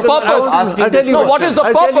was the purpose? What is the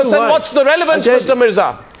purpose and what's the relevance, Mr.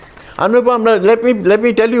 Mirza? Anupam, let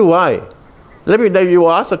me tell you why. You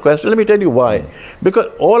ask a question. Let me tell you why. Because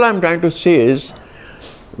all I'm trying to say is,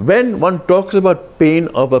 when one talks about pain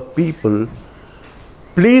of a people,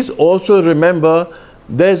 please also remember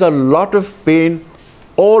there's a lot of pain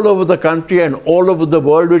all over the country and all over the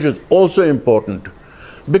world, which is also important.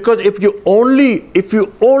 Because if you only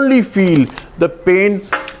feel the pain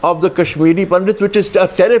of the Kashmiri Pandits, which is a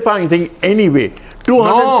terrifying thing anyway.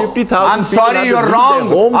 250,000 I'm sorry, you're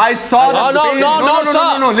wrong. I saw the pain.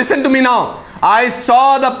 No, listen to me now. I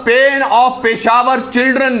saw the pain of Peshawar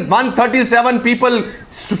children, 137 people,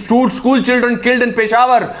 school children killed in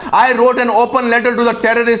Peshawar. I wrote an open letter to the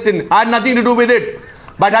terrorists. I had nothing to do with it.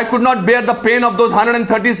 But I could not bear the pain of those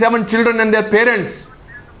 137 children and their parents.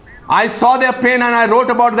 I saw their pain and I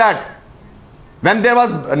wrote about that. When there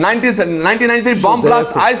was 1993 bomb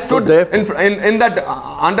blast, I stood in that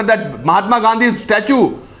under that Mahatma Gandhi's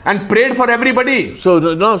statue and prayed for everybody.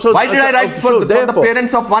 Why did I write for the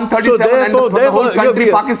parents of 137 and for the whole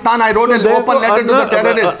country, Pakistan? I wrote an open letter to the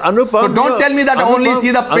terrorists. So don't tell me that I only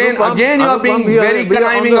see the pain. Again, you are being very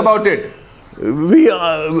conniving about it. We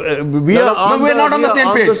are not on the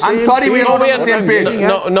same page. I'm sorry, we are not on the same page.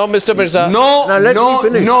 No, Mr. Mirza.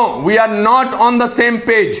 No, we are not on the same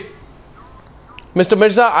page. Mr.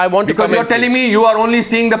 Mirza, I want to come in. Because you are telling me you are only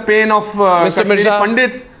seeing the pain of Kashmiri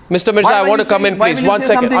Pandits. Mr. Mirza, I want to come in, please. 1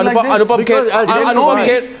 second. Anupam Kher,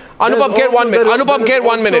 1 minute. Anupam Kher,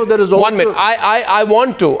 1 minute. 1 minute. I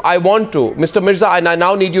want to. Mr. Mirza, and I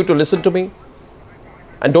now need you to listen to me.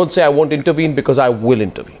 And don't say I won't intervene, because I will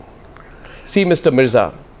intervene. See, Mr.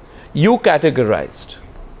 Mirza, you categorized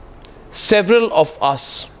several of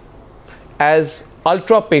us as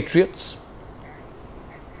ultra-patriots,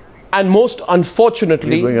 and most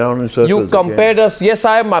unfortunately, you compared us. Yes,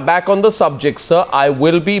 I am back on the subject, sir. I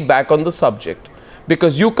will be back on the subject.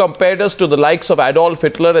 Because you compared us to the likes of Adolf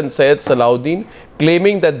Hitler and Syed Salahuddin,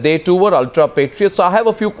 claiming that they too were ultra-patriots. So I have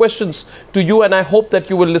a few questions to you, and I hope that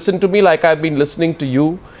you will listen to me like I've been listening to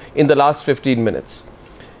you in the last 15 minutes.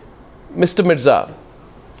 Mr. Mirza,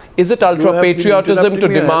 is it ultra-patriotism to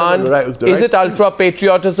demand, is it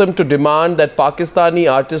ultra-patriotism to demand that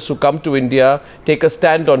Pakistani artists who come to India take a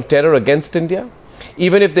stand on terror against India,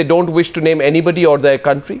 even if they don't wish to name anybody or their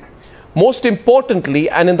country? Most importantly,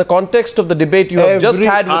 and in the context of the debate you have just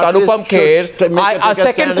had with Anupam Kher, a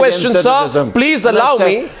second question, sir, please allow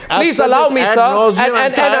me, sir,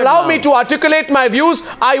 and allow me to articulate my views.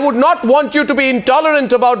 I would not want you to be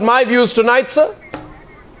intolerant about my views tonight, sir.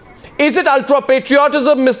 Is it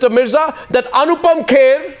ultra-patriotism, Mr. Mirza, that Anupam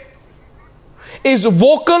Kher is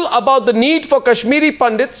vocal about the need for Kashmiri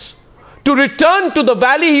Pandits to return to the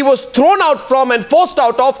valley he was thrown out from and forced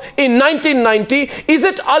out of in 1990? Is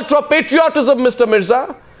it ultra-patriotism, Mr.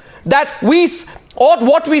 Mirza, that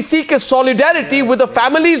what we seek is solidarity with the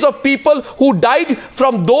families of people who died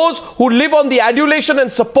from those who live on the adulation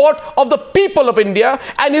and support of the people of India?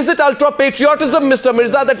 And is it ultra-patriotism, Mr.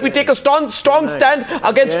 Mirza, that we take a strong stand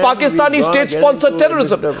against Pakistani state-sponsored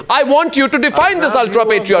terrorism? I want you to define this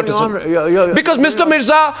ultra-patriotism. Because, Mr.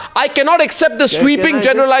 Mirza, I cannot accept the sweeping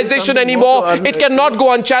generalization anymore. It cannot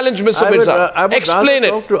go unchallenged, Mr. Mirza. Explain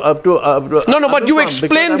it. No, but you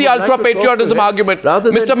explain the ultra-patriotism argument.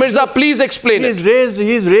 Mr. Mirza, please explain it.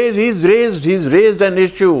 He's raised an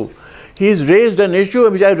issue. He's raised an issue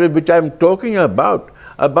which I'm talking about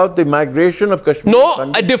the migration of Kashmir.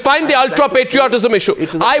 No, I define the ultra-patriotism issue.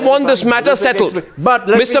 I want this matter settled. But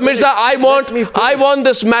Mr. Mirza, I want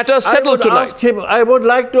this matter settled tonight. I would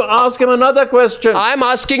like to ask him another question. I'm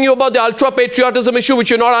asking you about the ultra-patriotism issue, which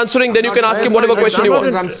you're not answering. Then you can ask him whatever question you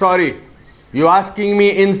want. I'm sorry. You're asking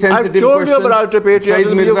me insensitive questions. You about Saeed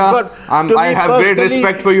Mirza, I have great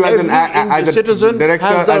respect for you as a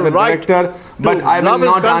director, but I will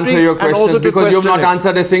not answer your questions because you have not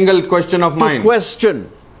answered a single question of mine.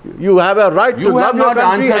 You have a right to love your country. You have not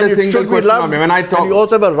answered a single question of me. When I talk, and you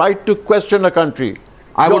also have a right to question a country.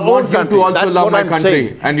 I would want you to also love my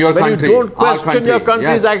country and your country. When you don't question your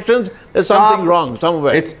country's actions, there's something wrong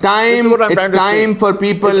somewhere. It's time for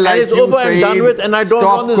people like you, Saeed,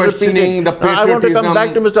 stop questioning the patriotism of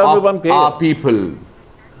our people.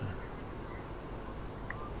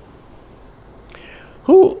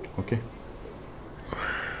 Who? Okay.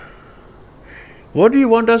 What do you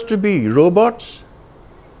want us to be? Robots?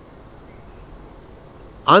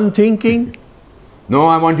 Unthinking? No,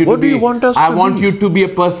 I want you to be. I want you to be a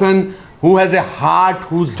person who has a heart,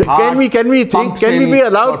 whose heart. Can we think? Can we be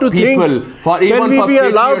allowed to think? Can we be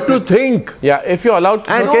allowed to think? Yeah, if you're allowed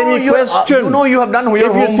to. And can we question? You know you have done your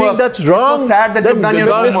homework. If you think that's wrong, it's so sad that you've done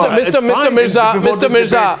your homework. Mr. Mirza.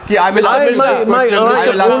 I will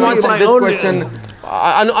answer this question.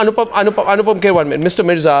 Anupam Kher, 1 minute. Mr.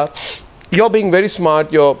 Mirza, you're being very smart.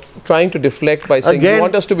 You're trying to deflect by saying you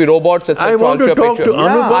want us to be robots, etc. I want to talk to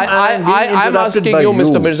Anupam. I'm asking you,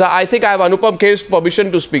 Mr. Mirza. I think I have Anupam Kher's permission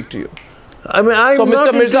to speak to you. I mean, I'm so,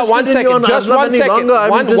 Mr. Mirza, 1 second, just 1 second,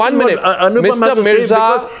 one minute. Mr.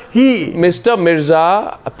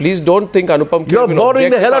 Mirza, please don't think Anupam Kher will object. You're boring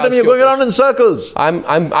the hell out of me. You're going around in circles. I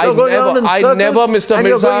never, Mr.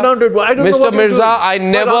 Mirza, I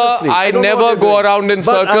never go around in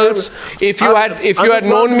circles. If you had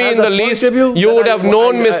known me in the least, you would have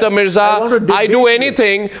known, Mr. Mirza, I do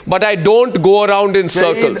anything, but I don't go around in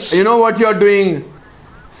circles. You know what you're doing?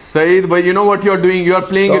 Saeed, but you know what you're doing? You're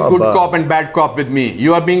playing a good cop and bad cop with me.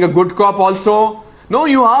 You are being a good cop also? No,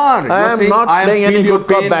 you are. I am not playing any good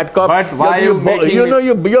cop, bad cop. But why are you making you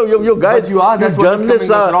guys, but you are, that's what is coming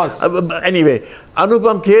across. Anyway,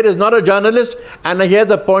 Anupam Kher is not a journalist and he has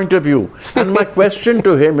a point of view. And my question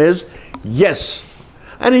to him is, yes.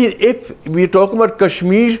 And if we talk about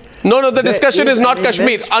Kashmir... No, the discussion is not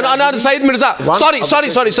Kashmir. Saeed Mirza.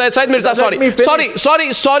 Saeed Mirza,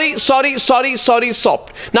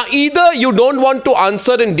 stop. Now, either you don't want to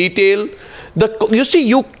answer in detail. You see,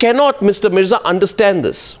 you cannot, Mr. Mirza, understand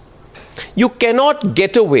this. You cannot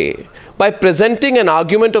get away by presenting an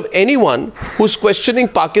argument of anyone who's questioning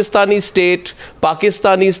Pakistani state,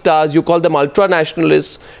 Pakistani stars, you call them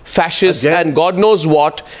ultra-nationalists, fascists, and God knows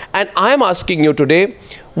what. And I'm asking you today,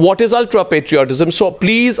 what is ultra-patriotism? So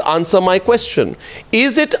please answer my question.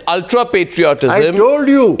 Is it ultra-patriotism? I told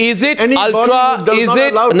you. Is it ultra? Is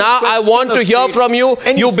it? Now I want to hear from you.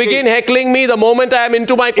 You begin heckling me the moment I am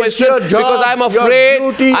into my question because I'm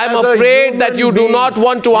afraid that you do not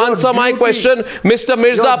want to answer my question. Mr.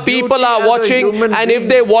 Mirza, people are watching, and if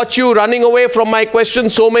they watch you running away from my question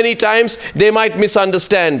so many times, they might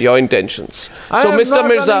misunderstand your intentions. So Mr.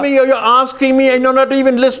 Mirza, you're asking me and you're not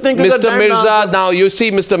even listening to Mr. Mirza, now you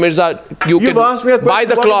see, Mr. Mirza, you can asked me a question, by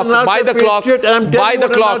the clock,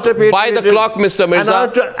 Mr.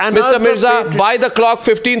 Mirza. Mr. Mirza, by the clock,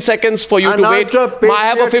 15 seconds for you to wait. I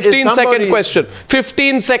have a 15-second question.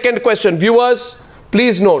 15-second question. Viewers,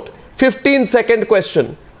 please note, 15-second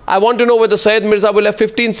question. I want to know whether Saeed Mirza will have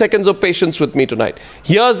 15 seconds of patience with me tonight.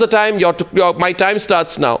 Here's the time. My time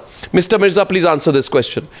starts now. Mr. Mirza, please answer this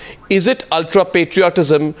question. Is it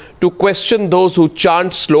ultra-patriotism to question those who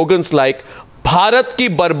chant slogans like Bharat ki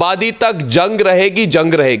barbadi tak jang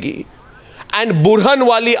rahegi, and Burhan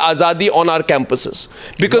wali azadi on our campuses?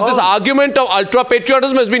 Because this argument of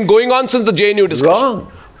ultra-patriotism has been going on since the JNU discussion.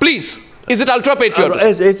 Wrong. Please, is it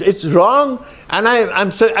ultra-patriotism? It's wrong, and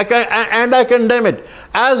I condemn it.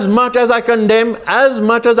 As much as I condemn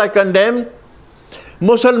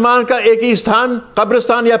Musliman ka ek hi sthan,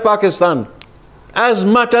 Qabristan ya Pakistan. As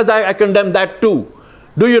much as I condemn that too.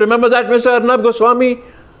 Do you remember that, Mr. Arnab Goswami?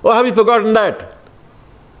 Or have you forgotten that?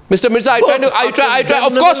 Mr. Mirza, I try.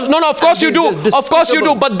 Of course you do. Of course you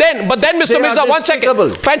do. But then, Mr. Mirza, 1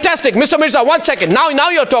 second. Fantastic. Mr. Mirza, 1 second. Now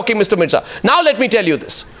you're talking, Mr. Mirza. Now let me tell you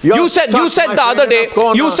this. You said the other day,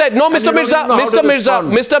 you said, no, Mr.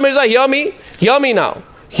 Mirza, hear me now.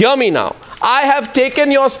 I have taken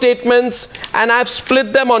your statements and I've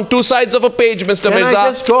split them on two sides of a page, Mr. Mirza.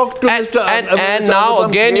 I just talk to and now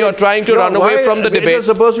again you're trying to run away from the debate. It was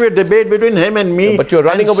supposed to be a debate between him and me. Yeah, but you're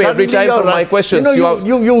running away every time from my questions. You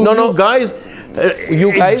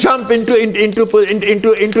guys jump into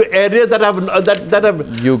areas that have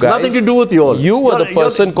nothing to do with you all. You were the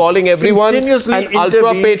person calling everyone an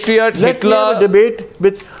ultra-patriot, Hitler.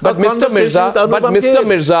 But Mr.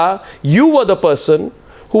 Mirza, you were the person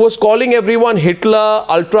who was calling everyone Hitler,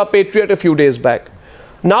 ultra-patriot a few days back.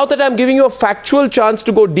 Now that I'm giving you a factual chance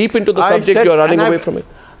to go deep into the subject, you're running away from it.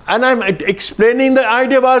 And I'm explaining the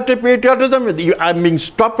idea of ultra-patriotism. I'm being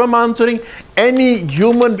stopped from answering. Any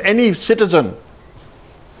human, any citizen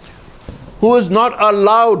who is not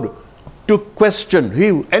allowed to question,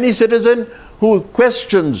 any citizen who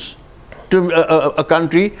questions a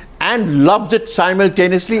country and loves it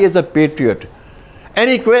simultaneously is a patriot.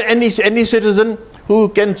 Any citizen who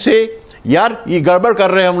can say, "Yaar, ye garbar kar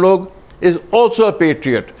rahe hum log," is also a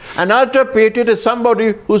patriot. An ultra-patriot is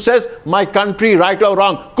somebody who says, "My country, right or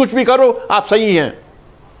wrong, kuch bhi karo, aap sahi hain."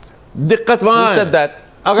 Dikkat wahan hai. Who said that?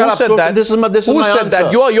 Who said that? This is my answer.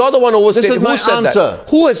 You're the one overstating. Who said that?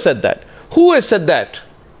 Who has said that? Who has said that?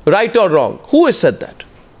 Right or wrong? Who has said that?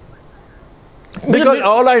 Because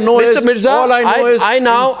all I know Mr. Mirza, I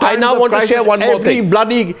now want to share one more thing.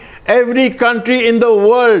 Every country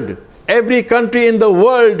in the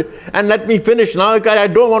world, and let me finish now, because I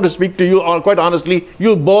don't want to speak to you, quite honestly,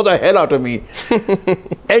 you bore the hell out of me.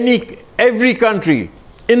 Every country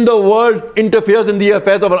in the world interferes in the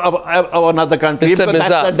affairs of another country. Mr. Mirza,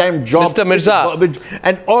 that's the damn job. Mr. Mirza, which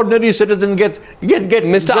an ordinary citizen gets.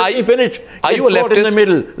 Mr. Let me finish. Are you a leftist? In the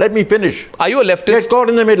middle. Let me finish. Are you a leftist? Get caught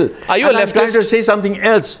in the middle. Are you a leftist? I'm trying to say something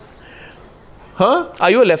else. Huh?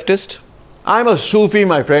 Are you a leftist? I'm a Sufi,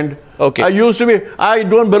 my friend. Okay. I used to be. I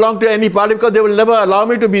don't belong to any party because they will never allow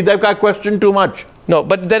me to be. They've got question too much. No,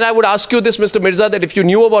 but then I would ask you this, Mr. Mirza, that if you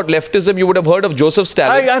knew about leftism, you would have heard of Joseph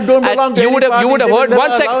Stalin. I don't belong to any party. You would have heard.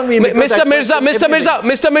 One second, Mr.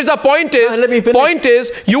 Mirza. Point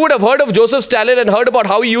is, you would have heard of Joseph Stalin and heard about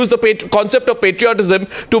how he used the concept of patriotism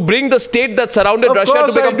to bring the state that surrounded Russia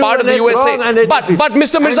to become part of the USA. But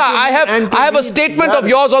Mr. Mirza, I have a statement of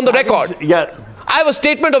yours on the record. Yeah. I have a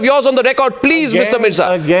statement of yours on the record. Please, Mr.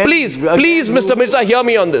 Mirza. Please, Mr. Mirza, hear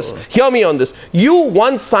me on this. Hear me on this. You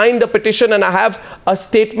once signed a petition and I have a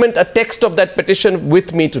statement, a text of that petition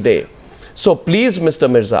with me today. So please, Mr.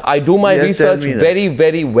 Mirza, I do my research very,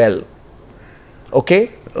 very well. Okay?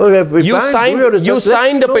 You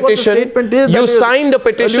signed a petition. You signed a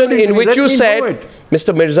petition in which you said,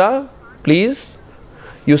 Mr. Mirza, please,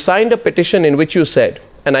 you signed a petition in which you said,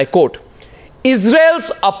 and I quote,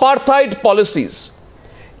 Israel's apartheid policies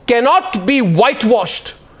cannot be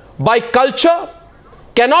whitewashed by culture,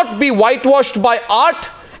 cannot be whitewashed by art,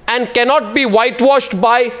 and cannot be whitewashed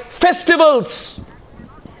by festivals.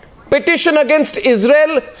 Petition against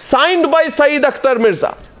Israel signed by Saeed Akhtar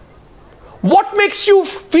Mirza. What makes you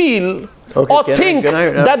feel or think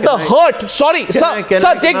that the hurt? Sorry, sir,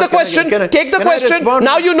 take the question. Take the question.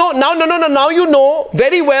 Now you know. Now you know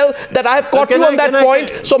very well that I have caught you on that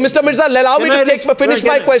point. So, Mr. Mirza, allow me to finish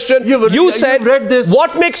my question. You said,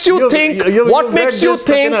 what makes you think? What makes you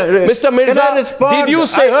think, Mr. Mirza? Did you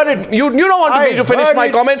say you don't want me to finish my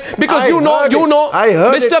comment because you know,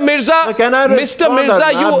 Mr. Mirza,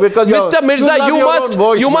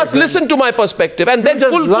 you must listen to my perspective and then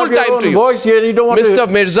full time to you, Mr.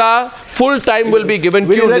 Mirza. full time will be given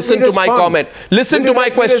to you. Listen to my comment. Listen to my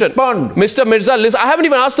question. Mr. Mirza, listen. I haven't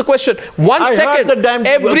even asked the question. One second.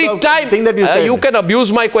 Every time you can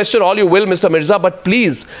abuse my question all you will, Mr. Mirza, but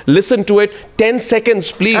please listen to it. 10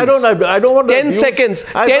 seconds, please. I don't want to 10 seconds.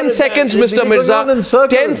 10 seconds, Mr. Mirza.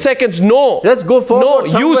 10 seconds. No. Let's go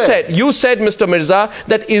forward. No, you said, Mr. Mirza,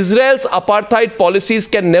 that Israel's apartheid policies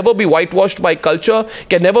can never be whitewashed by culture,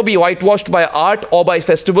 can never be whitewashed by art or by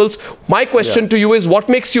festivals. My question to you is, what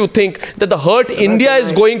makes you think that the hurt India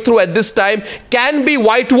is going through at this time can be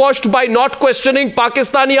whitewashed by not questioning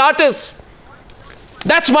Pakistani artists?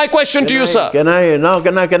 That's my question to you, sir. Can I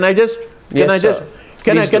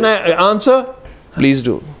answer? Please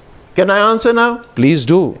do. Can I answer now? Please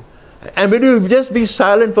do. And will you just be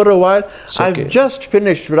silent for a while? I've just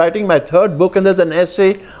finished writing my 3rd book, and there's an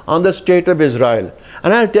essay on the state of Israel.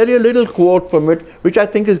 And I'll tell you a little quote from it, which I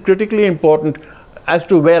think is critically important as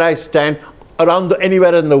to where I stand around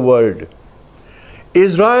anywhere in the world.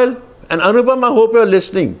 Israel, and Anupam, I hope you're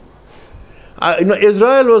listening.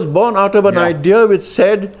 Israel was born out of an idea which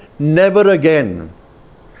said, never again.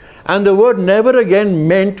 And the word never again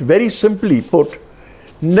meant, very simply put,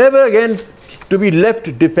 never again to be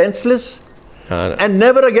left defenseless, and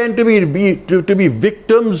never again to be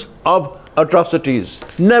victims of atrocities.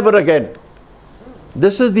 Never again.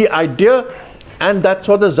 This is the idea, and that's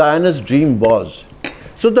what the Zionist dream was.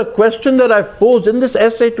 So the question that I posed in this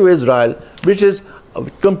essay to Israel, which is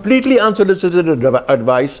completely unsolicited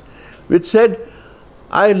advice, which said,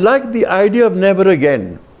 I like the idea of never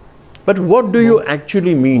again, but what do you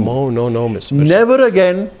actually mean? No, Mr. Mirza. Never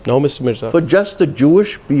again. No, Mr. Mirza. For just the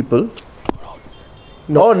Jewish people.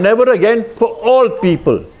 No. Or never again for all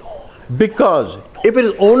people. Because if it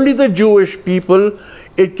is only the Jewish people,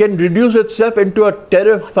 it can reduce itself into a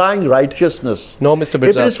terrifying righteousness. No, Mr.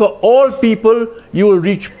 Mirza. If it is for all people, you will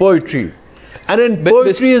reach poetry. And in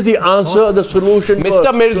poetry is the answer, the solution.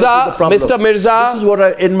 Mr. Mirza, Mr. Mirza, this is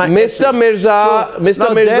what in my Mr. Mirza,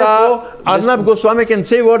 Mr. Mirza, Arnab Goswami can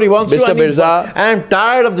say what he wants to. Mr. Mirza, I am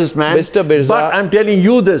tired of this man. Mr. Mirza, but I'm telling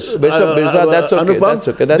you this. Mr. Mirza, that's okay. Anupam, that's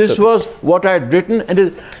okay. This was what I had written, and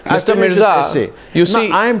Mr. Mirza, you see,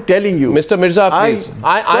 now, I am telling you, Mr. Mirza, please.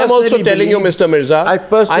 I am also telling you, Mr. Mirza.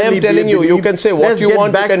 I am telling you. You can say what you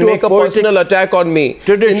want. You can make a personal attack on me.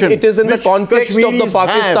 It is in the context of the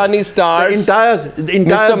Pakistani stars. The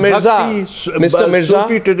entire Mr. Mirza, Mr. Mirza,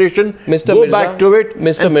 Sufi tradition, Mr. go Mirza, back to it,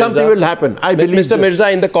 Mr. and Mirza, something will happen. I believe Mr.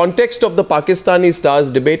 Mirza, in the context of the Pakistani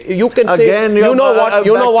stars debate, you can again, say, you know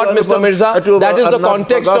what, Mr. Mirza, that is the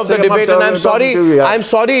context of the debate, and I'm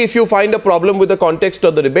sorry if you find a problem with the context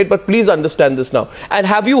of the debate, but please understand this now. And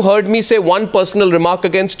have you heard me say one personal remark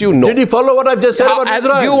against you? No. Did you follow what I've just said about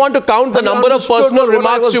Israel? Do you want to count the number of personal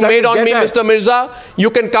remarks you made on me, Mr. Mirza?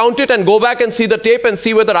 You can count it and go back and see the tape and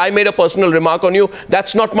see whether I made a personal remark on you.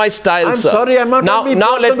 That's not my style, sir. I'm sorry, I'm not. Now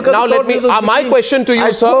let me. My question to you,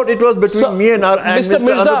 I sir. thought it was between me and Mr.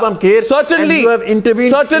 Mirza. Anupam Kher, Certainly, and you have intervened.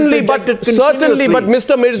 Certainly, but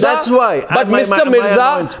Mr. Mirza. That's why. But Mr.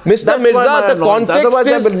 Mirza,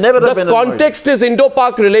 the context is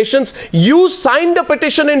Indo-Pak relations. You signed a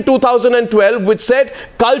petition in 2012 which said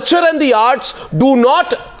culture and the arts do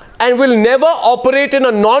not and will never operate in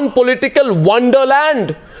a non-political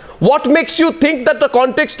wonderland. What makes you think that the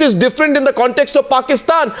context is different in the context of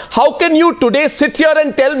Pakistan? How can you today sit here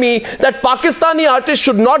and tell me that Pakistani artists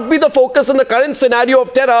should not be the focus in the current scenario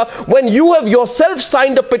of terror when you have yourself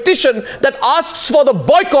signed a petition that asks for the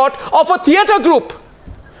boycott of a theatre group?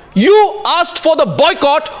 You asked for the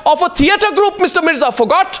boycott of a theatre group, Mr. Mirza.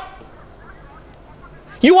 Forgot?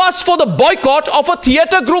 You asked for the boycott of a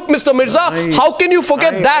theatre group, Mr. Mirza. How can you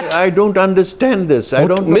forget that? I don't understand this. I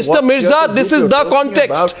don't know. Mr. Mirza, this is the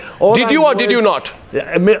context. Did you or did you not?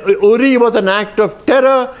 Uri was an act of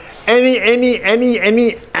terror.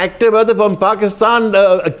 Any actor, whether from Pakistan,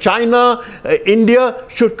 China, India,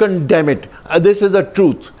 should condemn it. This is the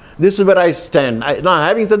truth. This is where I stand. Now,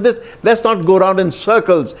 having said this, let's not go around in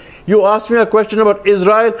circles. You asked me a question about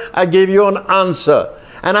Israel. I gave you an answer.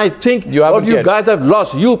 And I think what you guys have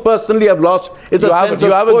lost, you personally have lost, is a sense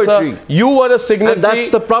of poetry. Sir. You were a signatory. And that's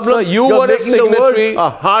the problem. Sir, you were a signatory.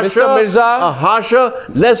 Mr. Mirza, a harsher,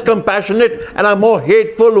 less compassionate, and a more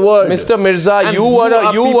hateful word. Mr. Mirza, you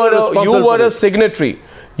were a signatory.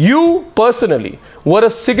 You personally were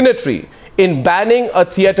a signatory in banning a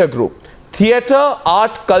theatre group. Theatre,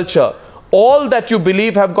 art, culture, all that you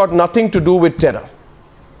believe have got nothing to do with terror.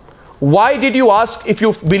 Why did you ask, if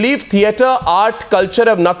you believe theatre, art, culture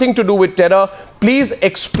have nothing to do with terror, please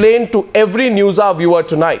explain to every Newshour viewer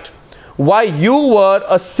tonight why you were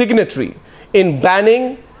a signatory in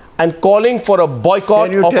banning and calling for a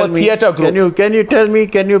boycott of a theatre group. Can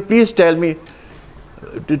you please tell me,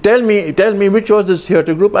 Tell me which was this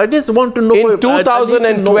theatre group. I just want to know. In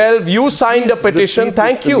 2012, you signed a petition.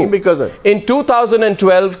 Thank you. In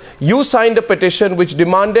 2012, you signed a petition which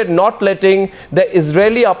demanded not letting the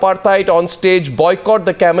Israeli apartheid on stage boycott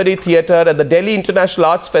the Camry Theatre at the Delhi International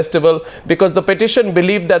Arts Festival because the petition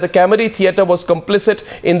believed that the Camry Theatre was complicit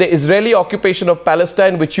in the Israeli occupation of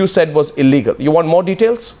Palestine, which you said was illegal. You want more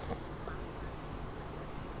details?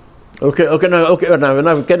 Okay. Now,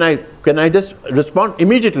 can I just respond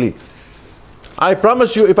immediately? I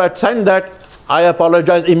promise you, if I sign that, I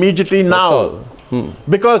apologize immediately now.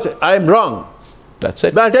 Because I am wrong. That's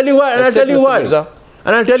it. But I'll tell you why. And I'll tell you why.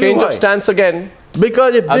 And I'll tell you why. Change of stance again.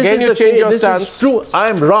 Because if again you change your stance. This is true, I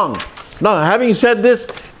am wrong. Now, having said this,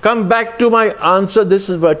 come back to my answer. This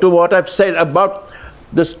is to what I've said about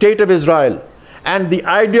the state of Israel and the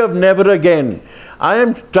idea of never again. I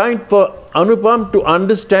am trying for Anupam to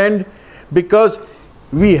understand, because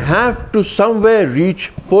we have to somewhere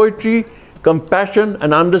reach poetry, compassion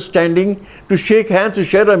and understanding, to shake hands, to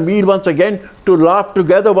share a meal once again, to laugh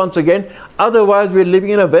together once again. Otherwise, we're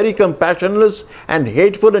living in a very compassionless and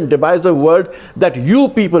hateful and divisive world that you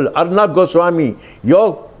people, Arnab Goswami,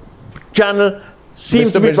 your channel,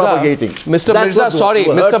 seems to be propagating. Mr. Mirza, sorry.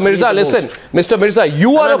 Mr. Mirza, listen. Mr. Mirza,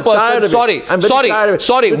 you are a person. Sorry.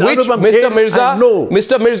 Which Mr. Mirza?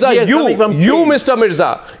 Mr. Mirza, Mr.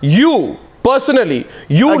 Mirza, you personally,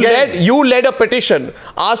 you led a petition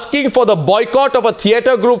asking for the boycott of a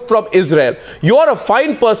theatre group from Israel. You are a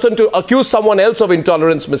fine person to accuse someone else of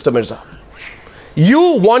intolerance, Mr. Mirza.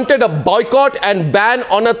 You wanted a boycott and ban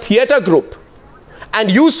on a theatre group. And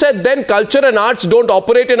you said then culture and arts don't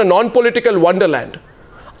operate in a non-political wonderland.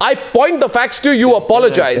 I point the facts to you,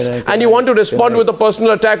 apologize, and you want to respond with a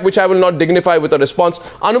personal attack, which I will not dignify with a response.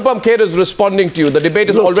 Anupam Kher is responding to you. The debate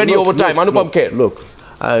is already over time. Anupam Kher.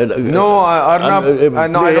 Arnab, I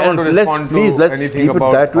don't want to respond to anything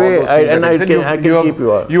about that way.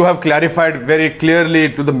 You have clarified very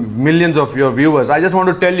clearly to the millions of your viewers. I just want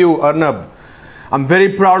to tell you, Arnab, I'm very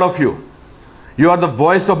proud of you. You are the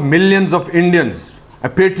voice of millions of Indians. A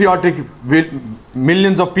patriotic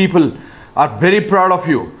millions of people are very proud of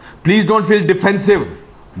you. Please don't feel defensive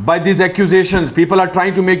by these accusations. People are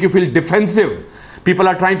trying to make you feel defensive. People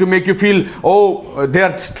are trying to make you feel, oh, they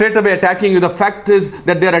are straight away attacking you. The fact is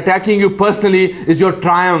that they are attacking you personally is your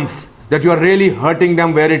triumph, that you are really hurting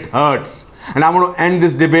them where it hurts. And I want to end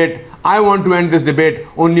this debate. I want to end this debate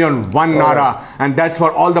only on one nara, and that's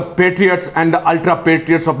for all the patriots and the ultra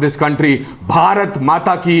patriots of this country. Bharat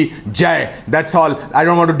Mata Ki Jai. That's all. I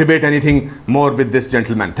don't want to debate anything more with this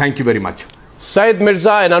gentleman. Thank you very much. Saeed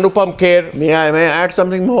Mirza and Anupam Kher. May I add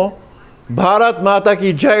something more? Bharat Mata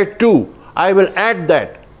Ki Jai too. I will add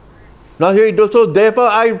that. Now, so therefore,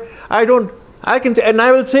 I can say, and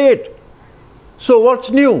I will say it. So what's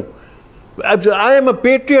new? I am a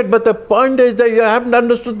patriot, but the point is that you haven't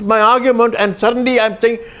understood my argument, and suddenly I'm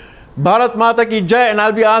saying Bharat Mata Ki Jai, and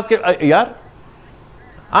I'll be asking, yaar,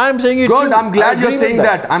 I'm saying it. Good, I'm glad you're saying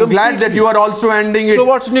that. I'm glad that you are also ending it. So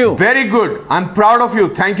what's new? Very good. I'm proud of you.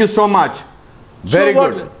 Thank you so much. Very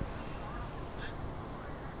good.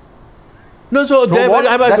 No,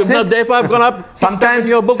 therefore I've gone up. Sometimes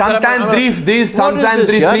three,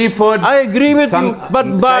 four. I agree with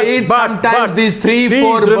you, sometimes these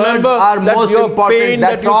 3-4 words are most important.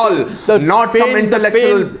 That's all. Not some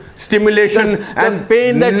intellectual stimulation, and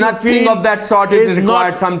nothing of that sort is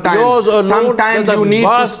required sometimes. Sometimes you need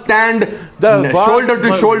to stand shoulder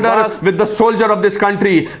to shoulder with the soldier of this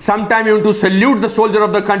country. Sometimes you need to salute the soldier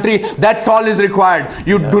of the country. That's all is required.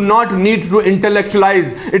 You do not need to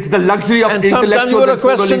intellectualize. It's the luxury of intellectuals and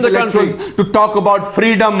pseudo-intellectuals to talk about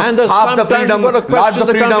freedom, half the freedom, large the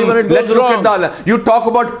freedom. Let's look at the... You talk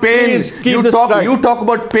about pain. You talk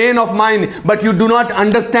about pain of mine, but you do not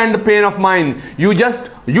understand the pain of mine. You just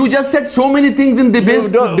said so many things in debate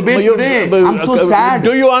today. I'm so sad.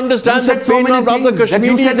 Do you understand? You said so many things that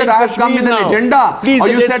you said that I have come with an agenda. Please, or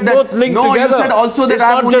you said that no, you said also that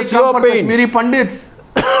I have only come for Kashmiri Pandits.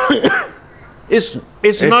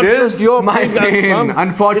 It's not just your pain.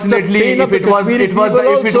 Unfortunately, if it was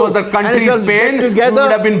the country's pain, we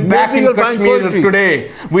would have been back in Kashmir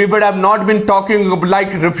today. We would have not been talking like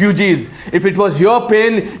refugees. If it was your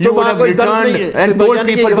pain, you would have returned and told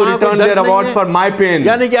people to return their awards for my pain.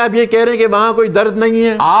 यानी कि आप ये कह रहे हैं कि वहाँ कोई दर्द नहीं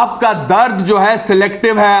है? आपका दर्द जो है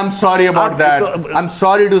selective है. I'm sorry about that. I'm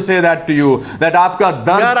sorry to say that to you. That आपका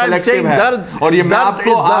दर्द selective है. और ये मैं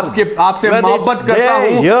आपसे मोहब्बत करता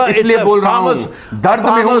हूँ इसलिए बोल रहा हूँ. दर्द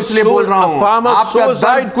में हूँ इसलिए बोल रहा हूँ. आपका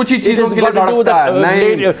दर्द कुछ ही चीजों के लिए भड़कता है.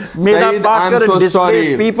 नहीं, Saeed, I'm so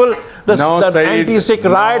sorry. the Saeed, anti-Sikh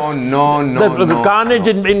riots, the carnage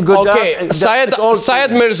in Gujarat. Okay,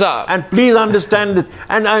 Syed Mirza. And please understand this.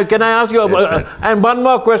 And can I ask you, and one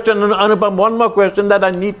more question, Anupam, one more question that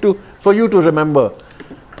I need for you to remember.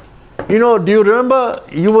 You know, do you remember,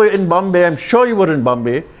 you were in Bombay, I'm sure you were in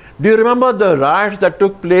Bombay. Do you remember the riots that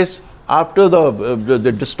took place after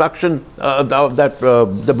the destruction of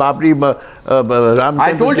the Babri Ram Temple?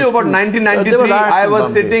 I told you about 1993. I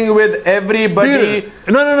was sitting with everybody.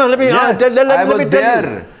 No. Let me. Yes, I was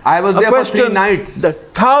there. I was there for 3 nights.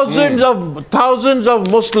 Thousands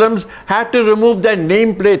of Muslims had to remove their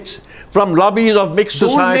nameplates from lobbies of mixed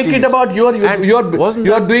society. Don't make it about you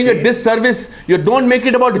are doing a disservice. You don't make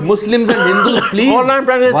it about Muslims and Hindus, please. All I'm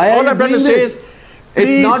trying to say is,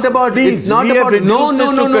 it's not about. No.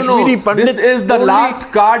 This is the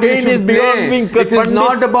last card you should play. It is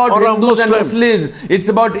not about Hindus and Muslims. It's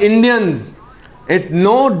about Indians.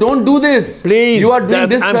 Don't do this. Please. You are doing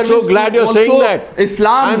this service. I'm so glad you're saying that.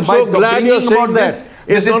 Islam. I'm so glad you're saying that.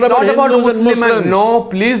 It's not about Muslim. No,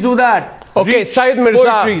 please do that. Okay, Saeed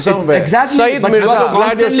Mirza. Exactly. Saeed but Mirza. you are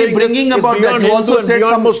constantly bringing about that. You also said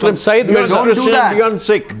some Muslims. Saeed Mirza. Don't do that.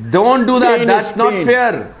 Don't do that. That's not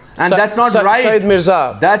fair. And that's not right. Saeed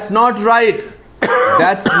Mirza. That's not right.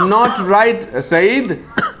 That's not right, Saeed.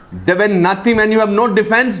 When you have no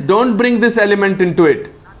defense, don't bring this element into it.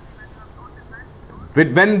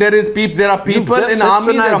 But when there are people in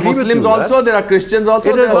army, there are Muslims also, there are Christians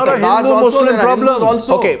also, there are Tatars also, there are Hindus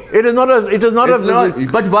also. Okay. It is not a.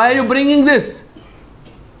 But why are you bringing this?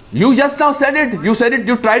 You just now said it. You said it.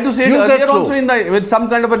 You tried to say it earlier also with some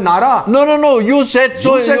kind of a nara. No. You said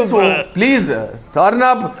so. You said so. Please,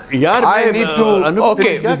 Arnab, I need to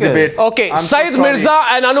finish this debate. Okay, Saeed Mirza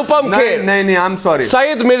and Anupam Kher. No, I'm sorry.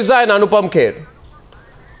 Saeed Mirza and Anupam Kher.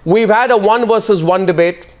 We've had a 1 versus 1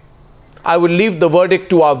 debate. I will leave the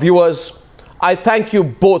verdict to our viewers. I thank you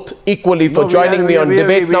both equally for joining me on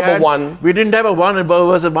debate number 1. We didn't have a 1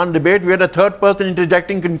 versus 1 debate. We had a third person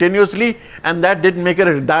interjecting continuously, and that didn't make it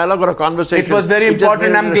a dialogue or a conversation. It was very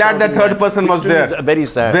important. I'm glad that third person was there. Very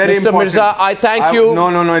sad. Very Mr. Mirza, I thank you.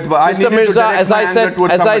 No. Mr. Mirza, as I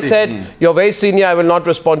said, you're very senior. I will not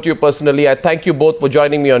respond to you personally. I thank you both for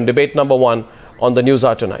joining me on debate number 1 on the News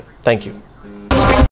Hour tonight. Thank you.